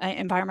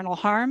environmental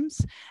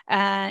harms,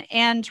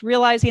 and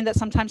realizing that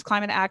sometimes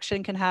climate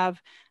action can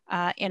have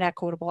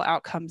inequitable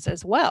outcomes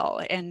as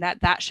well, and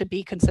that should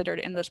be considered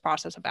in this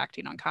process of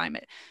acting on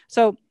climate.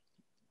 So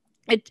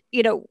I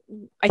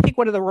think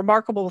one of the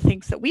remarkable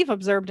things that we've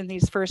observed in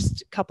these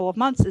first couple of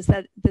months is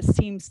that this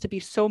seems to be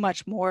so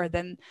much more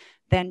than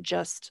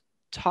just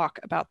talk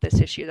about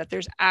this issue, that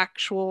there's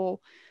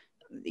actual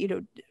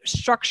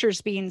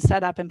structures being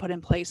set up and put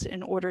in place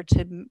in order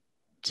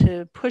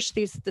to push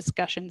these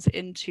discussions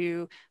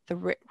into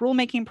the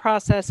rulemaking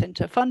process,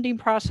 into funding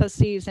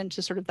processes,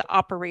 into sort of the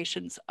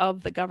operations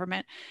of the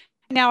government.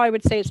 Now, I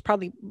would say it's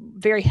probably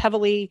very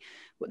heavily,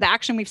 the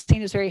action we've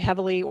seen is very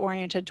heavily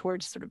oriented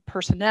towards sort of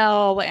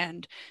personnel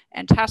and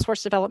task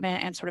force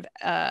development and sort of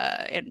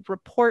and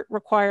report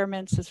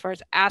requirements, as far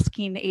as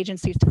asking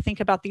agencies to think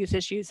about these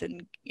issues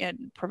and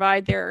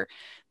provide their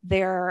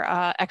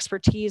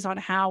expertise on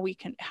how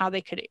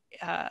they could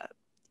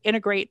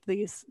integrate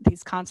these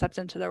concepts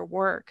into their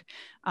work.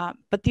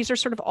 But these are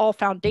sort of all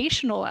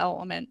foundational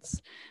elements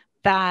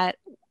that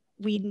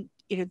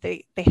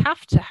they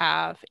have to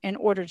have in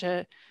order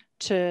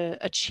to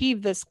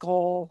achieve this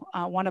goal,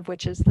 one of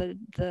which is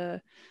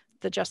the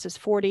Justice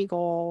 40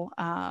 goal,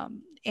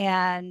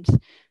 and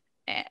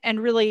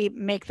really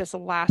make this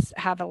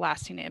have a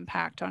lasting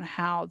impact on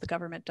how the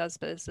government does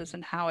business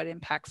and how it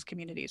impacts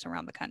communities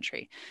around the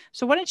country.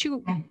 So why don't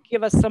you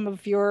give us some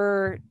of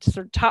your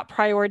sort of top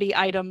priority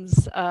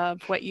items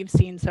of what you've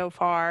seen so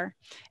far?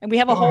 And we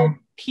have a whole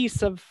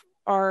piece of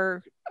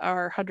our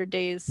 100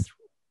 days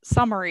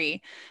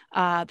summary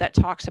that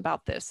talks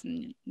about this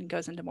and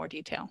goes into more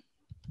detail.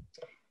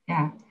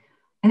 Yeah,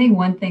 I think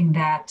one thing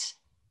that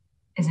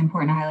is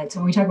important to highlight. So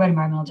when we talk about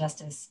environmental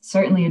justice,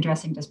 certainly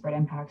addressing disparate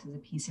impacts is a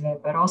piece of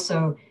it, but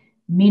also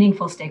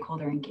meaningful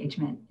stakeholder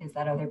engagement is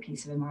that other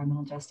piece of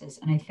environmental justice.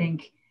 And I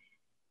think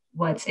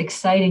what's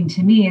exciting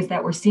to me is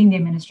that we're seeing the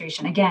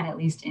administration, again, at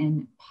least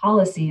in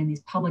policy and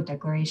these public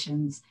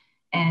declarations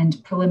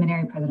and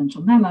preliminary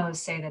presidential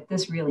memos, say that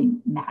this really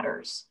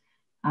matters.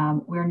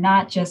 We're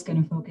not just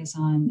going to focus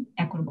on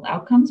equitable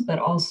outcomes, but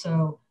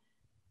also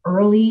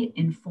early,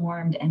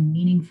 informed, and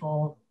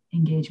meaningful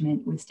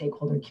engagement with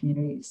stakeholder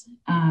communities.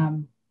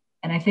 And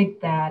I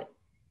think that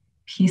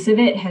piece of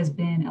it has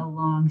been a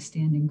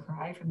long-standing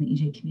cry from the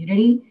EJ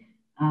community.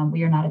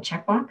 We are not a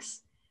checkbox.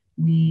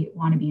 We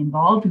want to be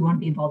involved. We want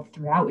to be involved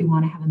throughout. We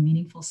want to have a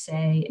meaningful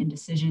say in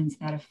decisions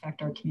that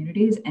affect our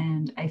communities.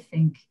 And I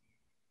think,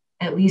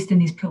 at least in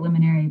these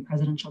preliminary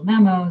presidential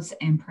memos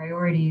and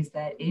priorities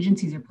that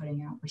agencies are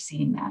putting out, we're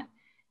seeing that.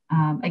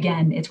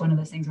 Again, it's one of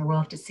those things where we'll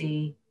have to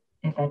see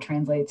if that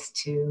translates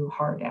to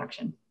hard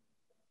action.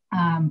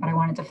 But I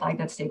wanted to flag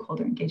that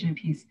stakeholder engagement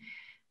piece.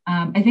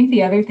 I think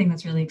the other thing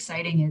that's really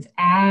exciting is,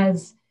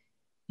 as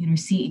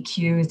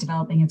CEQ is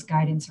developing its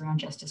guidance around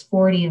Justice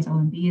 40, as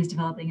OMB is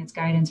developing its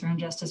guidance around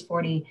Justice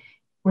 40,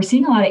 we're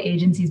seeing a lot of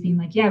agencies being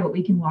like, yeah, but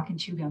we can walk and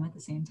chew gum at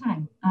the same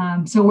time.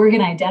 So we're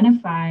going to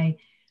identify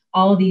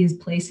all these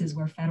places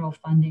where federal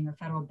funding or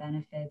federal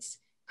benefits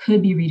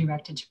could be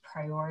redirected to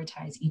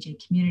prioritize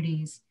EJ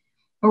communities,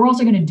 but we're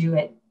also going to do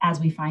it as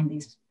we find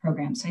these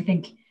programs. So I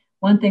think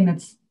one thing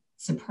that's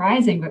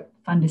surprising but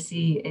fun to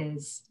see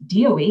is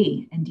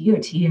DOE and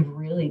DOT have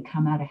really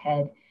come out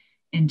ahead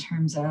in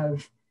terms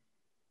of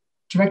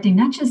directing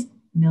not just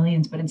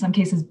millions, but in some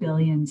cases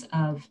billions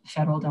of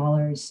federal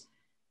dollars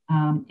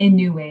in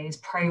new ways,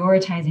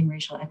 prioritizing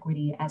racial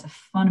equity as a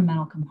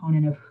fundamental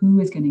component of who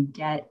is going to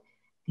get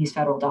these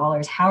federal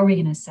dollars. How are we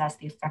going to assess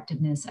the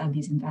effectiveness of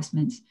these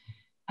investments?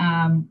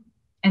 And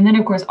then,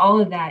 of course,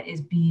 all of that is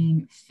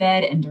being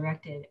fed and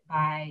directed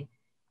by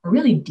a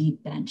really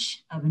deep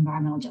bench of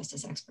environmental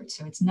justice experts.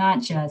 So it's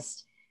not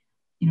just,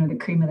 the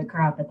cream of the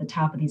crop at the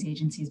top of these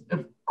agencies,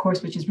 of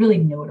course, which is really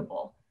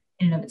notable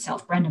in and of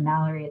itself. Brenda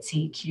Mallory at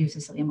CEQ,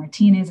 Cecilia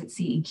Martinez at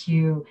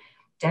CEQ,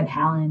 Deb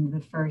Haaland, the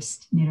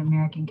first Native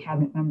American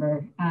cabinet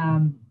member.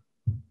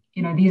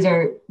 These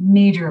are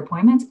major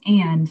appointments,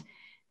 and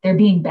they're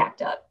being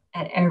backed up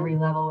at every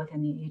level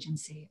within the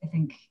agency. I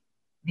think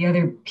the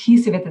other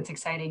piece of it that's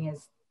exciting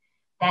is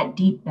that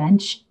deep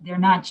bench. They're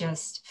not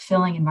just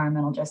filling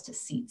environmental justice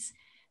seats.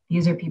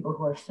 These are people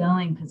who are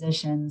filling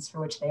positions for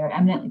which they are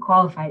eminently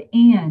qualified,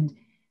 and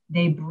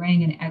they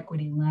bring an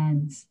equity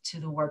lens to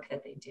the work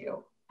that they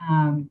do.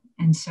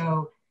 And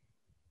so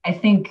I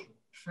think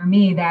for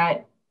me,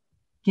 that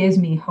gives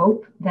me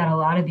hope that a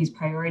lot of these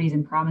priorities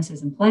and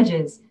promises and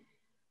pledges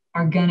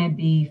are going to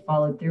be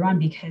followed through on,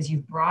 because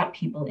you've brought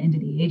people into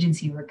the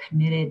agency who are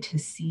committed to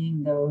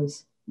seeing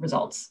those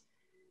results.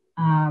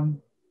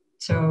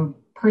 So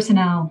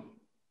personnel,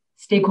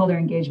 stakeholder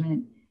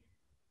engagement,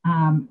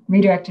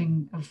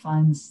 redirecting of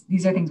funds,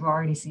 these are things we're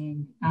already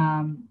seeing.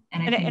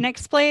 And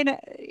explain,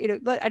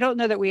 I don't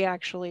know that we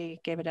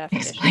actually gave a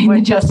definition of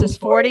what Justice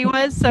 40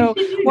 was. So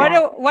yeah.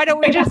 why don't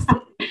we just,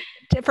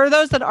 for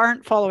those that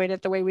aren't following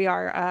it the way we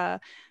are,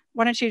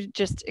 why don't you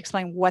just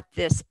explain what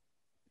this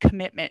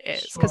commitment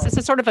is, because this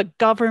is sort of a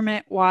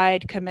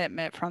government-wide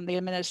commitment from the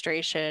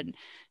administration,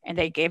 and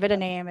they gave it a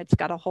name. It's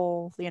got a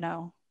whole,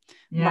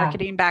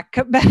 marketing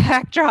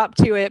backdrop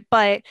to it.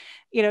 But,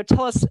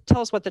 tell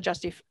us what the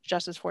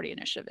Justice 40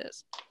 initiative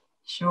is.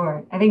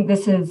 Sure. I think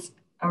this is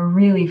a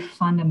really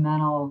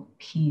fundamental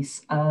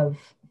piece of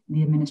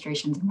the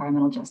administration's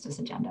environmental justice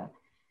agenda.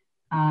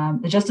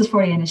 The Justice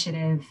 40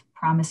 initiative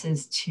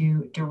promises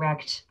to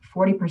direct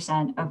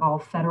 40% of all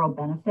federal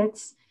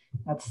benefits,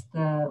 that's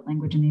the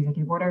language in the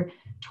executive order,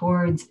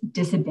 towards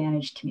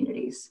disadvantaged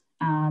communities.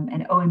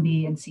 And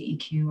OMB and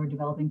CEQ are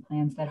developing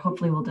plans that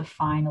hopefully will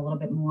define a little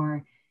bit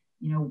more,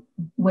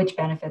 which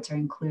benefits are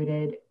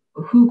included,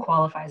 who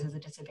qualifies as a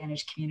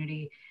disadvantaged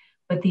community.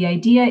 But the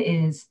idea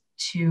is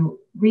to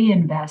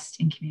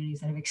reinvest in communities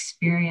that have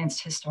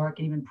experienced historic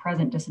and even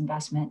present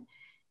disinvestment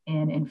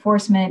in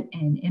enforcement,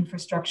 in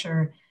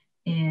infrastructure,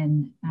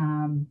 in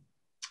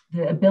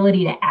the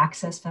ability to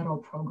access federal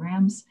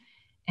programs.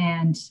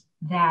 And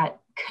that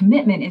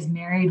commitment is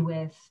married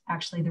with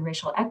actually the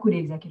racial equity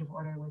executive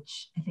order,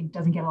 which I think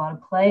doesn't get a lot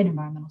of play in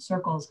environmental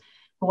circles.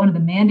 But one of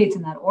the mandates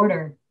in that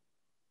order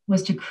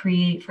was to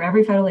create for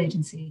every federal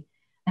agency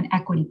an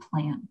equity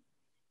plan.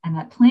 And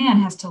that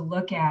plan has to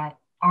look at,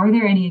 are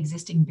there any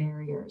existing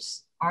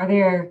barriers? Are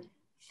there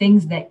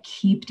things that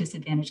keep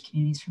disadvantaged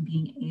communities from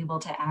being able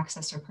to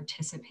access or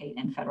participate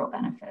in federal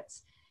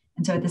benefits?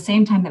 And so at the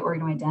same time that we're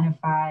going to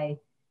identify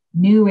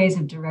new ways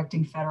of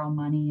directing federal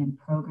money and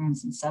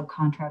programs and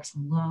subcontracts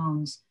and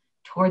loans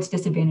towards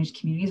disadvantaged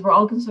communities, we're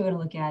also going to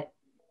look at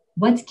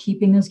what's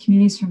keeping those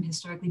communities from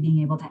historically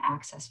being able to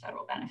access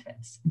federal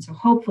benefits. And so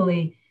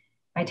hopefully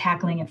by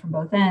tackling it from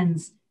both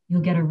ends,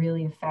 you'll get a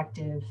really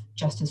effective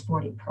Justice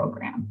 40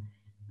 program.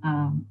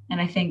 And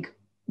I think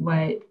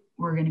what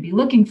we're going to be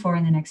looking for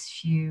in the next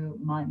few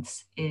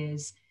months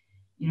is,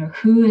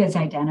 who has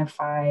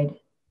identified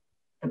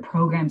the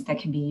programs that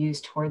can be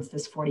used towards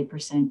this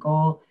 40%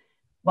 goal,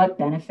 what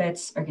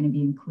benefits are going to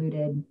be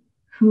included,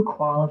 who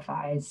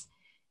qualifies,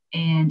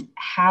 and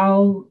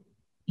how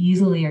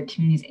easily are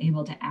communities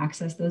able to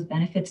access those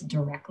benefits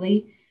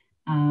directly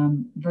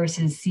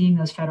versus seeing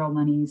those federal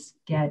monies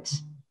get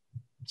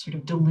sort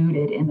of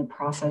diluted in the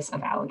process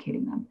of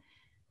allocating them.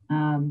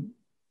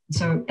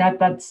 So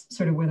that's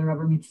sort of where the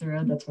rubber meets the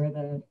road. That's where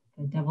the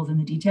devil's in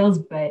the details.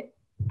 But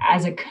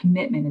as a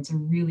commitment, it's a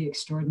really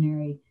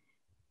extraordinary,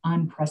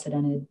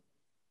 unprecedented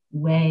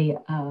way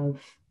of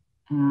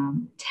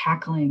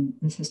tackling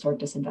this historic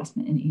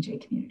disinvestment in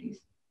EJ communities.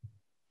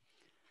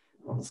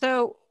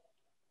 So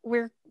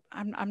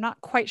I'm not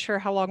quite sure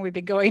how long we've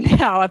been going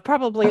now.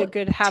 Probably a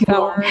good half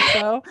hour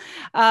or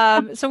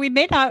so. So we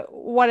may not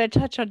want to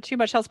touch on too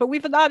much else, but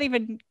we've not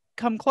even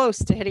come close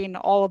to hitting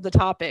all of the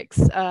topics.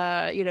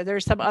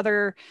 There's some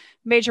other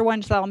major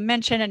ones that I'll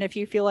mention, and if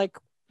you feel like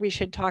we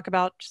should talk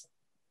about, just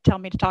tell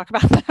me to talk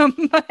about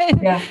them. But,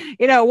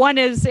 one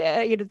is,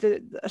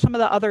 some of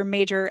the other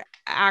major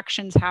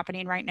actions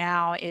happening right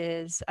now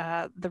is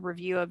the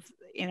review of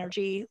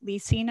energy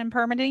leasing and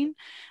permitting.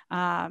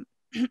 The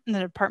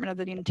Department of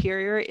the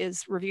Interior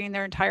is reviewing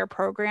their entire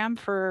program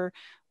for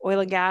oil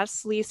and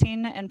gas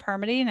leasing and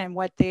permitting, and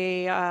what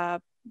they,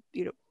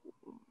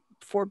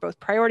 for both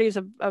priorities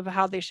of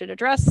how they should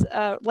address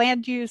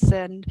land use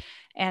and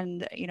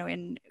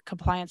in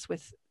compliance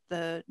with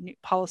the new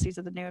policies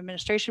of the new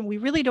administration. We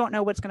really don't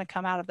know what's going to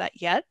come out of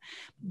that yet,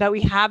 but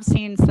we have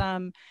seen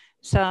some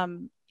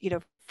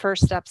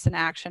first steps in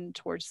action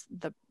towards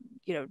the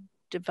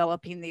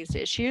developing these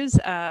issues.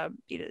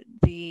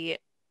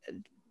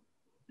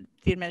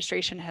 The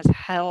administration has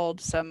held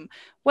some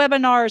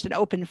webinars and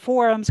open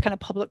forums, kind of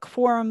public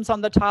forums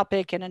on the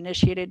topic, and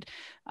initiated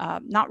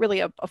not really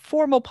a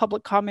formal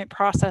public comment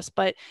process,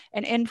 but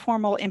an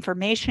informal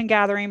information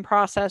gathering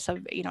process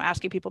of,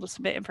 asking people to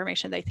submit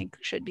information they think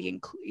should be,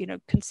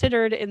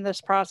 considered in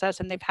this process.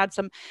 And they've had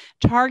some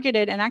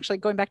targeted, and actually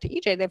going back to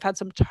EJ, they've had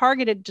some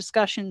targeted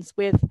discussions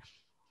with,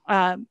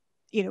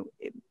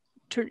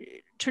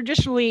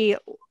 traditionally,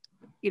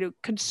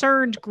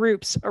 concerned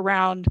groups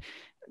around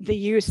the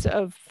use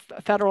of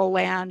federal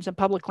lands and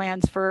public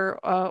lands for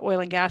oil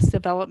and gas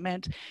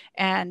development,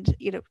 and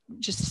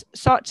just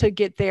sought to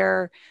get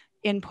their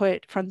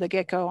input from the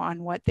get-go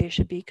on what they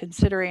should be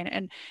considering.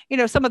 And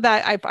some of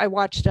that I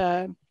watched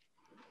a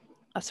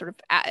sort of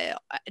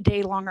a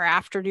day-long or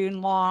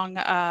afternoon-long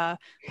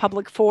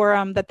public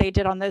forum that they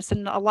did on this,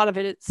 and a lot of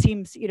it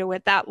seems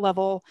at that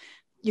level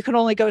you can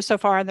only go so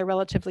far, and they're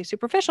relatively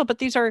superficial, but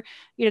these are,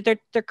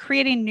 they're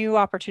creating new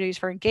opportunities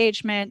for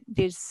engagement.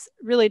 These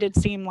really did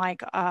seem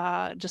like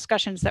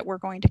discussions that we're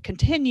going to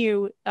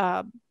continue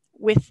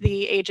with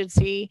the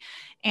agency,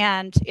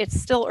 and it's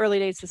still early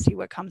days to see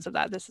what comes of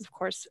that. This is, of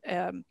course,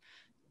 a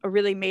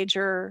really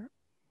major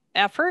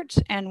effort,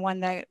 and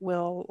one that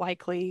will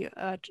likely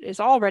is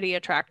already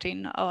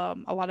attracting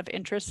a lot of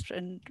interest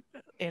in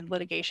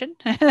litigation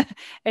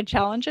and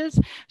challenges.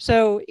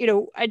 So,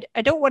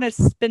 I don't want to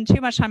spend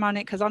too much time on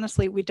it, because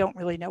honestly, we don't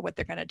really know what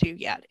they're going to do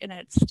yet, and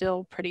it's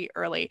still pretty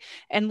early.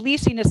 And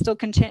leasing is still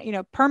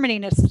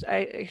permitting is,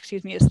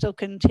 is still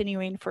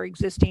continuing for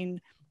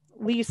existing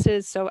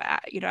leases. So,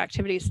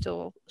 activity is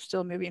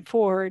still moving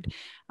forward.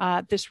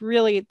 This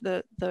really,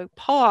 the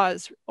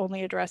pause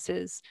only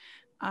addresses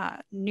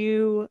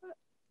new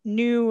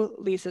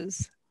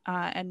leases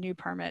and new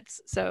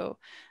permits. So,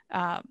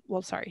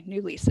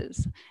 new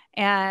leases.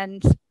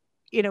 And,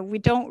 we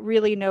don't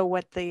really know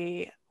what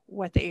the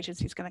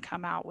agency is going to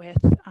come out with.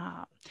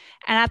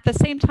 And at the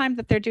same time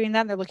that they're doing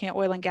that, they're looking at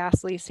oil and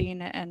gas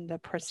leasing and the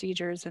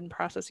procedures and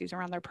processes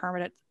around their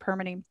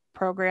permitting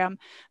program.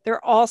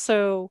 They're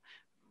also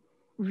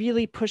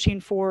really pushing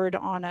forward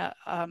on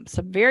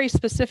some very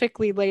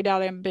specifically laid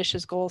out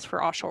ambitious goals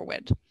for offshore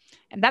wind.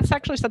 And that's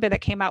actually something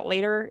that came out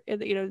later,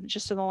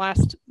 just in the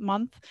last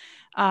month.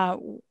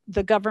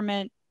 The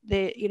government,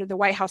 the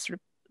White House sort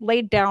of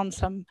laid down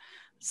some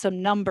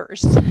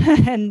numbers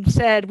and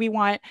said, we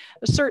want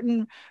a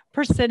certain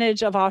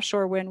percentage of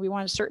offshore wind. We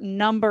want a certain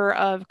number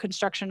of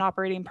construction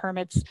operating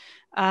permits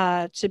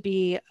to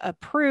be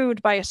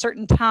approved by a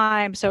certain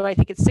time. So I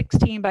think it's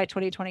 16 by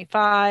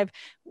 2025.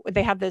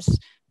 They have this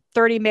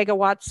 30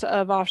 megawatts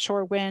of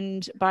offshore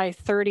wind by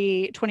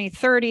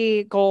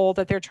 2030 goal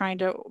that they're trying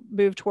to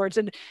move towards.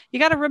 And you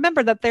got to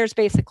remember that there's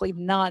basically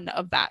none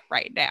of that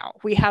right now.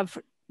 We have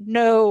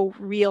no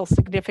real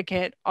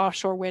significant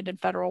offshore wind in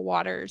federal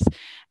waters,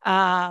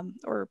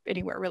 or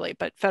anywhere really,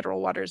 but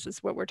federal waters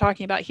is what we're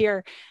talking about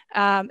here.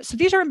 So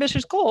these are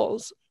ambitious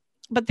goals,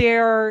 but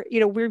they're,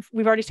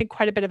 we've already seen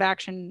quite a bit of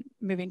action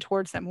moving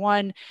towards them.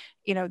 One,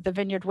 the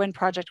Vineyard Wind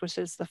Project, which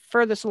is the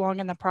furthest along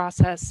in the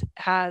process,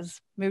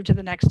 has moved to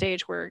the next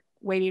stage. We're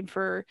waiting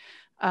for,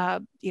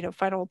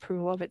 final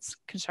approval of its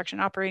construction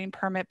operating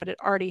permit, but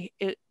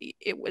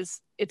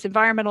its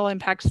environmental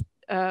impacts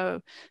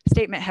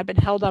statement had been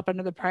held up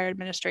under the prior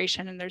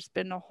administration, and there's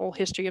been a whole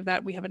history of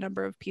that. We have a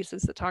number of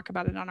pieces that talk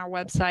about it on our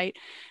website,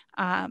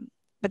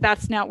 but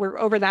that's now, we're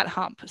over that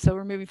hump, so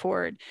we're moving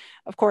forward.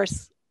 Of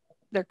course,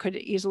 there could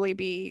easily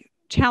be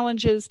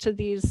challenges to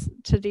these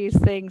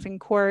things in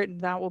court,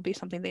 and that will be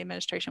something the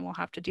administration will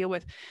have to deal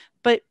with.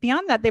 But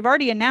beyond that, they've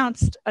already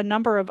announced a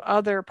number of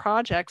other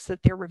projects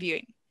that they're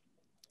reviewing.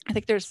 I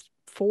think there's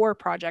 4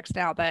 projects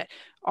now that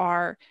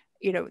are,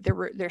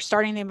 they're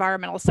starting the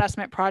environmental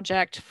assessment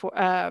project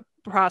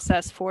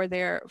process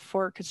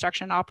for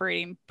construction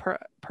operating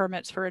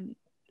permits for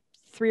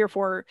 3 or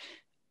 4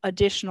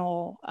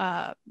 additional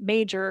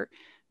major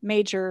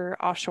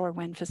offshore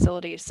wind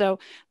facilities. So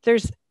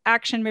there's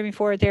action moving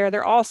forward there.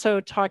 They're also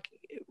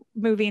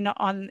moving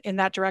on in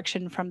that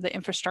direction from the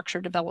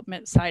infrastructure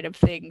development side of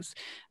things,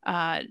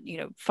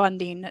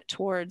 funding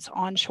towards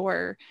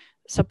onshore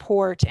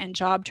support and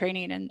job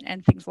training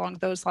and things along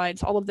those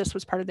lines. All of this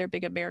was part of their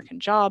Big American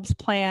Jobs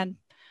plan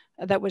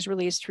that was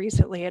released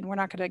recently, and we're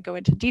not going to go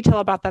into detail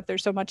about that.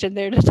 There's so much in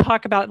there to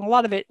talk about, and a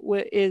lot of it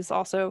is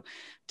also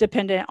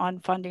dependent on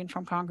funding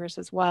from Congress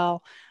as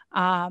well.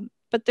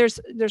 But there's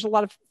a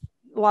lot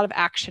of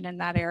action in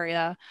that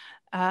area.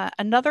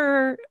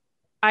 Another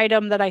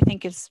item that I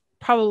think is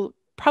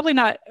probably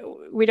not,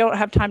 we don't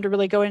have time to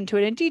really go into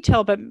it in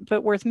detail,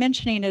 but worth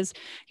mentioning is,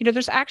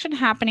 there's action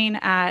happening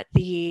at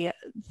the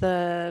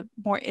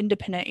more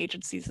independent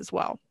agencies as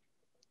well.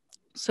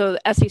 So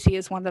the SEC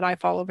is one that I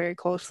follow very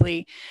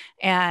closely,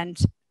 and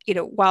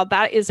while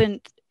that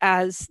isn't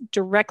as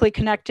directly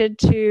connected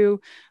to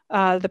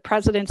the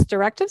president's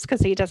directives,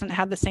 because he doesn't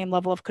have the same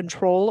level of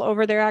control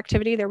over their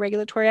activity, their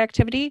regulatory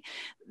activity,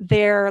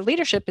 their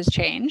leadership has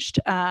changed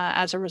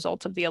as a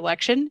result of the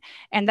election,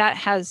 and that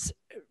has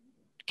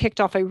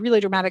kicked off a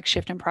really dramatic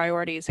shift in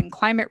priorities, and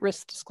climate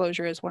risk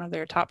disclosure is one of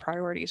their top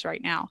priorities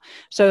right now.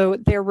 So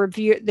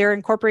they're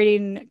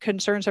incorporating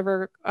concerns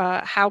over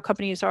how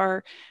companies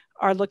are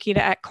looking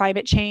at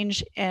climate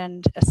change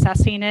and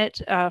assessing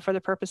it for the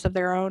purpose of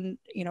their own,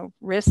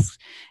 risks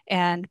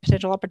and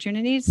potential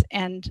opportunities,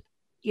 and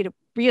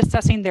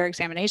reassessing their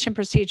examination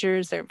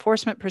procedures, their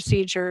enforcement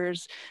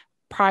procedures,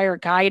 prior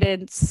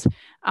guidance.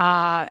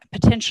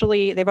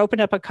 Potentially, they've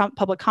opened up a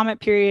public comment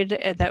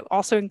period that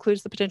also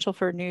includes the potential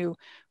for new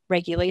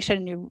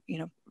regulation, new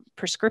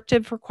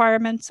prescriptive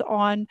requirements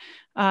on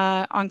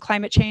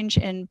climate change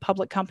and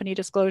public company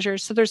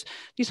disclosures. So there's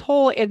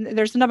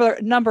there's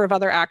a number of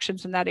other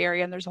actions in that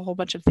area, and there's a whole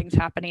bunch of things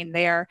happening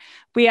there.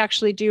 We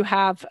actually do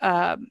have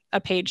a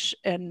page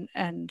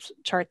and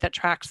chart that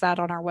tracks that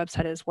on our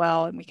website as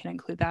well, and we can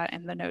include that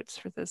in the notes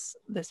for this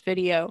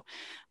video.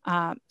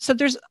 So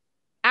there's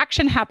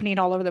action happening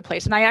all over the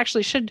place, and I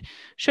actually should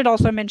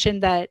also mention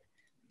that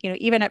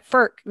even at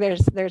FERC,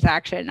 there's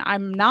action.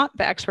 I'm not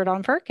the expert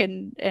on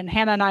FERC, and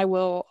Hannah and I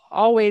will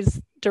always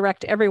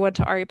direct everyone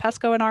to Ari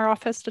Pesco in our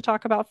office to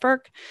talk about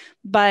FERC.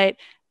 But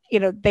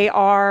they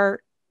are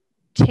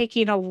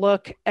taking a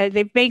look.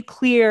 They've made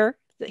clear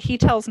that he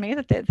tells me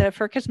that the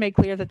FERC has made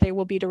clear that they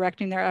will be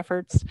directing their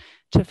efforts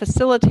to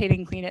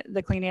facilitating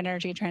the clean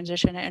energy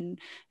transition and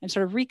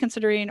sort of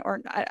reconsidering,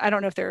 or I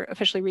don't know if they're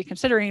officially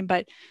reconsidering,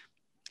 but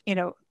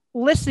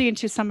listening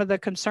to some of the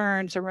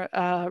concerns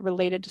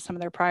related to some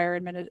of their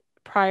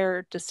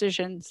prior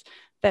decisions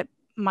that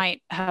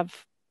might have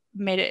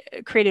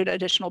created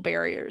additional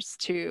barriers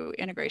to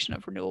integration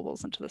of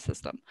renewables into the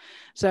system.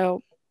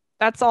 So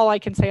that's all I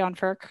can say on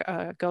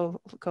FERC.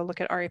 Go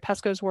look at Ari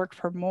Pesco's work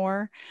for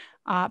more.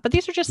 But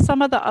these are just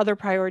some of the other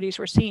priorities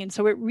we're seeing.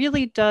 So it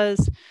really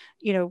does,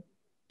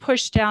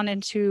 push down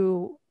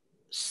into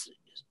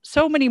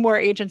so many more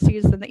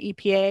agencies than the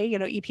EPA.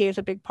 EPA is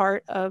a big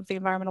part of the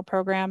environmental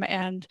program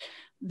and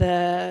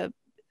the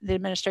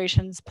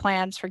administration's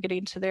plans for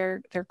getting to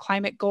their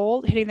climate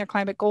goal, hitting their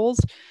climate goals.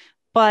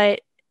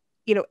 But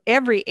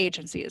every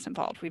agency is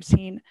involved. We've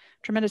seen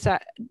tremendous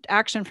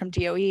action from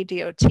DOE,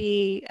 DOT,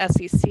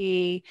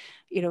 SEC,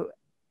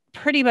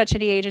 pretty much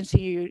any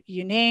agency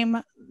you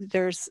name,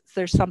 there's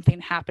something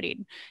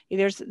happening.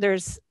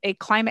 There's a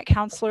climate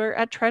counselor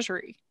at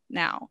Treasury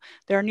now.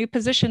 There are new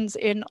positions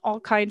in all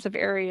kinds of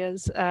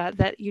areas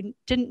that you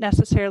didn't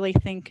necessarily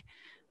think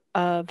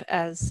of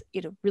as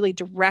really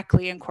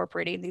directly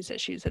incorporating these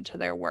issues into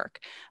their work.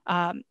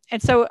 And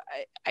so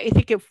I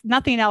think if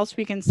nothing else,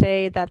 we can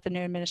say that the new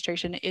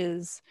administration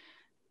is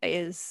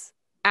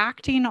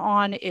acting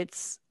on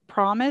its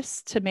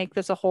promise to make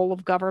this a whole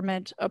of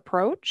government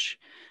approach.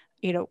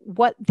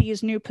 What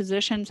these new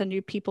positions and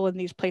new people in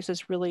these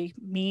places really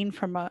mean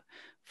from a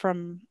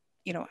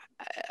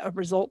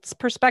results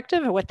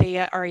perspective, and what they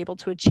are able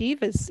to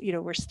achieve is,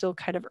 we're still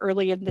kind of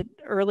early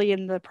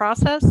in the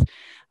process,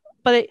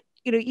 but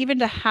even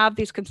to have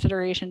these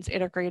considerations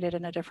integrated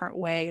in a different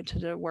way into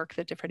the work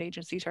that different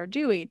agencies are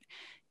doing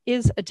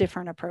is a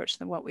different approach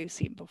than what we've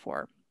seen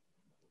before.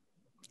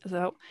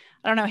 So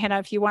I don't know, Hannah,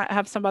 if you want to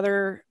have some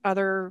other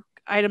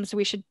items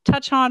we should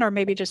touch on, or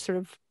maybe just sort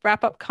of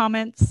wrap up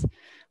comments.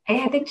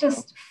 I think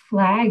just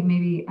flag,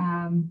 maybe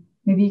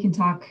you can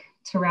talk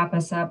to wrap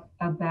us up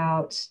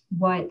about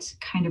what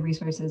kind of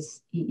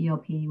resources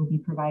EELP will be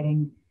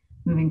providing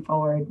moving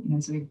forward.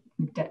 So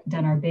we've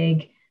done our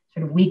big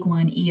sort of week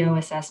 1 EO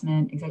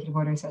assessment, executive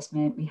order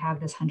assessment. We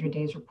have this 100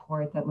 days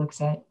report that looks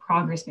at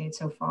progress made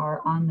so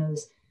far on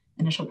those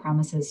initial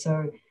promises.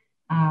 So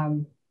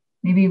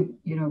maybe,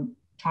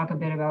 talk a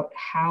bit about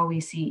how we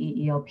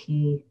see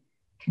EELP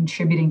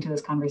contributing to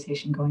this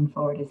conversation going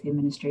forward as the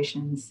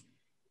administration's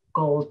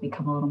goals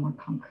become a little more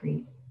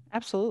concrete.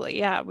 Absolutely.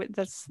 Yeah,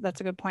 that's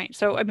a good point.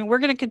 So, we're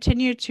going to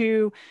continue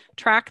to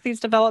track these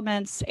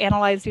developments,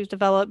 analyze these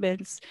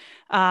developments.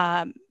 We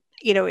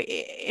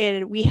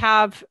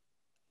have,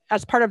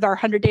 as part of our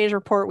 100 days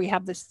report, we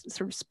have this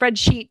sort of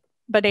spreadsheet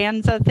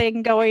bonanza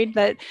thing going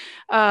that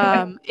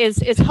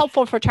is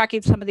helpful for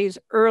tracking some of these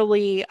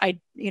early,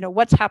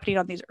 what's happening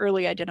on these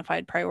early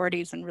identified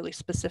priorities and really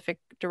specific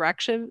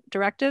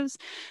directives.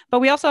 But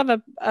we also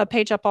have a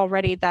page up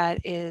already that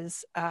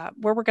is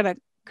where we're going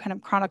to kind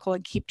of chronicle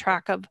and keep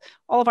track of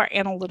all of our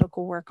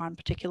analytical work on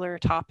particular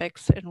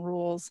topics and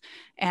rules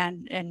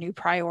and new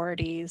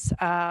priorities.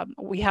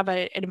 We have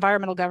an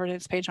environmental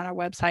governance page on our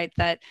website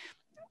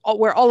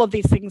where all of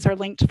these things are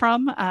linked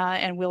from,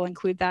 and we'll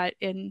include that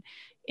in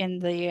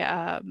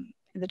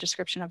the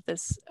description of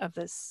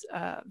this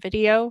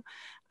video.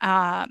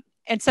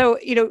 And so,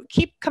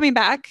 keep coming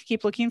back,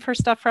 keep looking for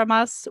stuff from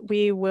us.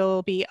 We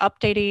will be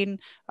updating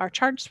our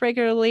charts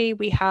regularly.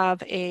 We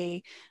have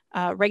a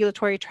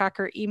regulatory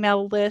tracker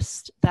email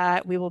list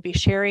that we will be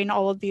sharing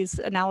all of these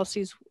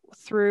analyses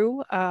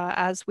through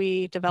as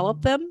we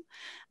develop them,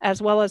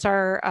 as well as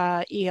our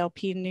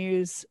EELP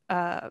news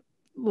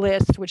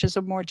list, which is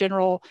a more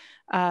general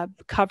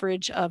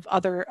coverage of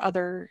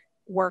other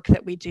work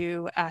that we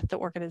do at the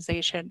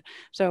organization.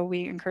 So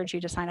we encourage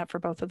you to sign up for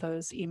both of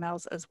those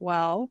emails as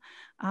well.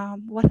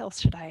 What else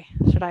should I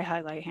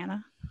highlight,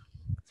 Hannah?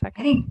 I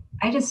think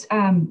I just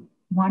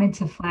wanted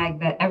to flag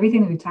that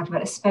everything that we talked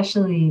about,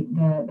 especially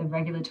the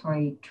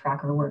regulatory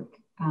tracker work,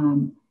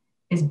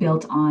 is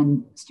built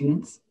on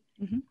students.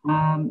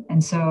 Mm-hmm.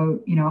 And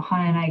so,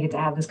 Hana and I get to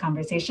have this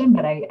conversation,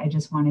 but I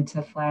just wanted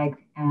to flag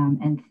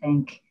and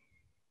thank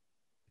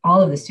all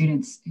of the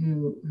students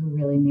who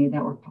really made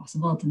that work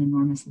possible. It's an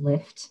enormous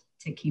lift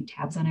to keep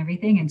tabs on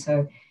everything. And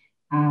so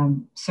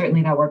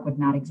certainly that work would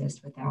not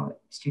exist without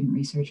student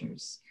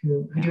researchers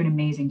who do an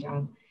amazing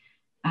job.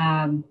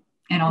 And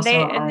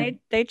also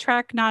they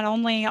track not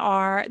only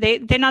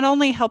they not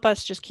only help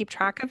us just keep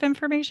track of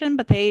information,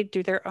 but they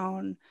do their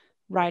own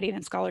writing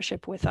and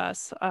scholarship with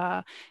us.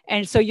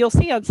 And so you'll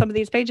see on some of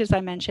these pages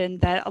I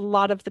mentioned that a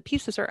lot of the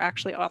pieces are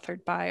actually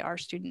authored by our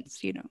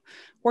students,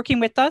 working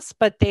with us,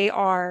 but they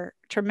are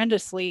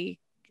tremendously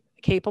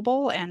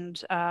capable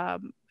and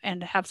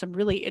have some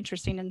really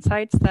interesting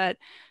insights that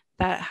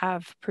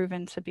have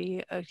proven to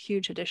be a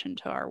huge addition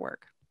to our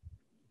work.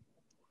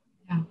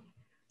 Yeah.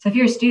 So if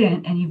you're a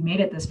student and you've made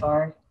it this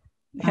far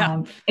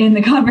in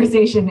the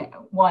conversation,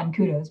 1,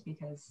 kudos,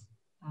 because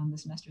the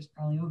semester is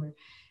probably over.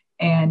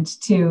 And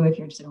 2, if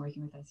you're interested in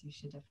working with us, you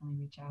should definitely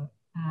reach out.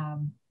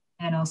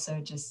 And also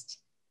just,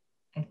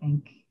 I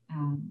think,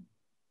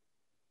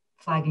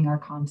 flagging our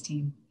comms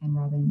team and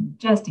Robin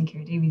Just and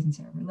Kara Davies and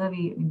Sarah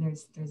Levy.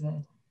 There's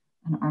an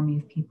army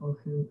of people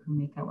who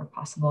make that work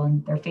possible,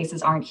 and their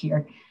faces aren't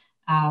here,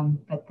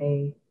 but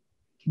they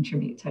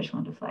contribute. So I just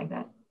wanted to flag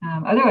that.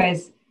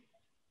 Otherwise,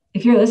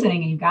 if you're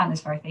listening and you've gotten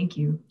this far, thank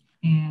you.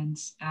 And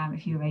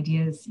if you have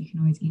ideas, you can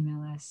always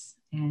email us.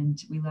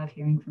 And we love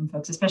hearing from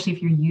folks, especially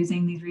if you're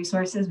using these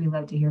resources. We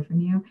love to hear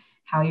from you,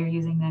 how you're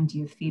using them. Do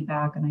you have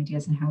feedback and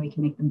ideas on how we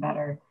can make them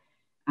better?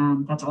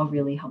 That's all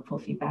really helpful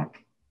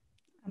feedback.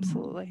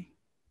 Absolutely.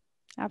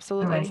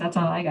 Absolutely. Otherwise, that's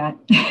all I got.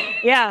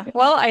 Yeah.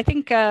 Well, I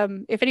think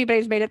if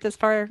anybody's made it this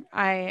far,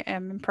 I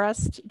am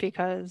impressed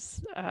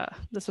because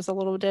this was a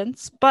little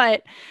dense,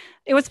 but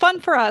it was fun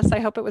for us. I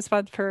hope it was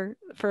fun for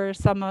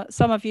some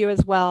of you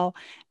as well.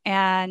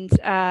 And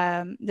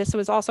this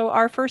was also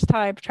our first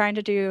time trying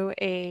to do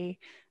a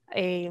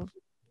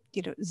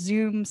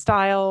Zoom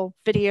style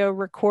video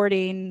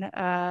recording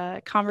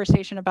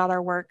conversation about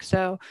our work.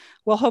 So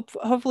we'll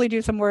hopefully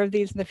do some more of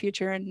these in the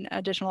future and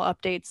additional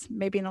updates,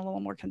 maybe in a little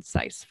more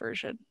concise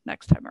version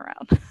next time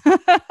around.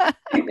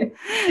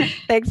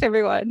 Thanks,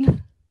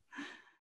 everyone.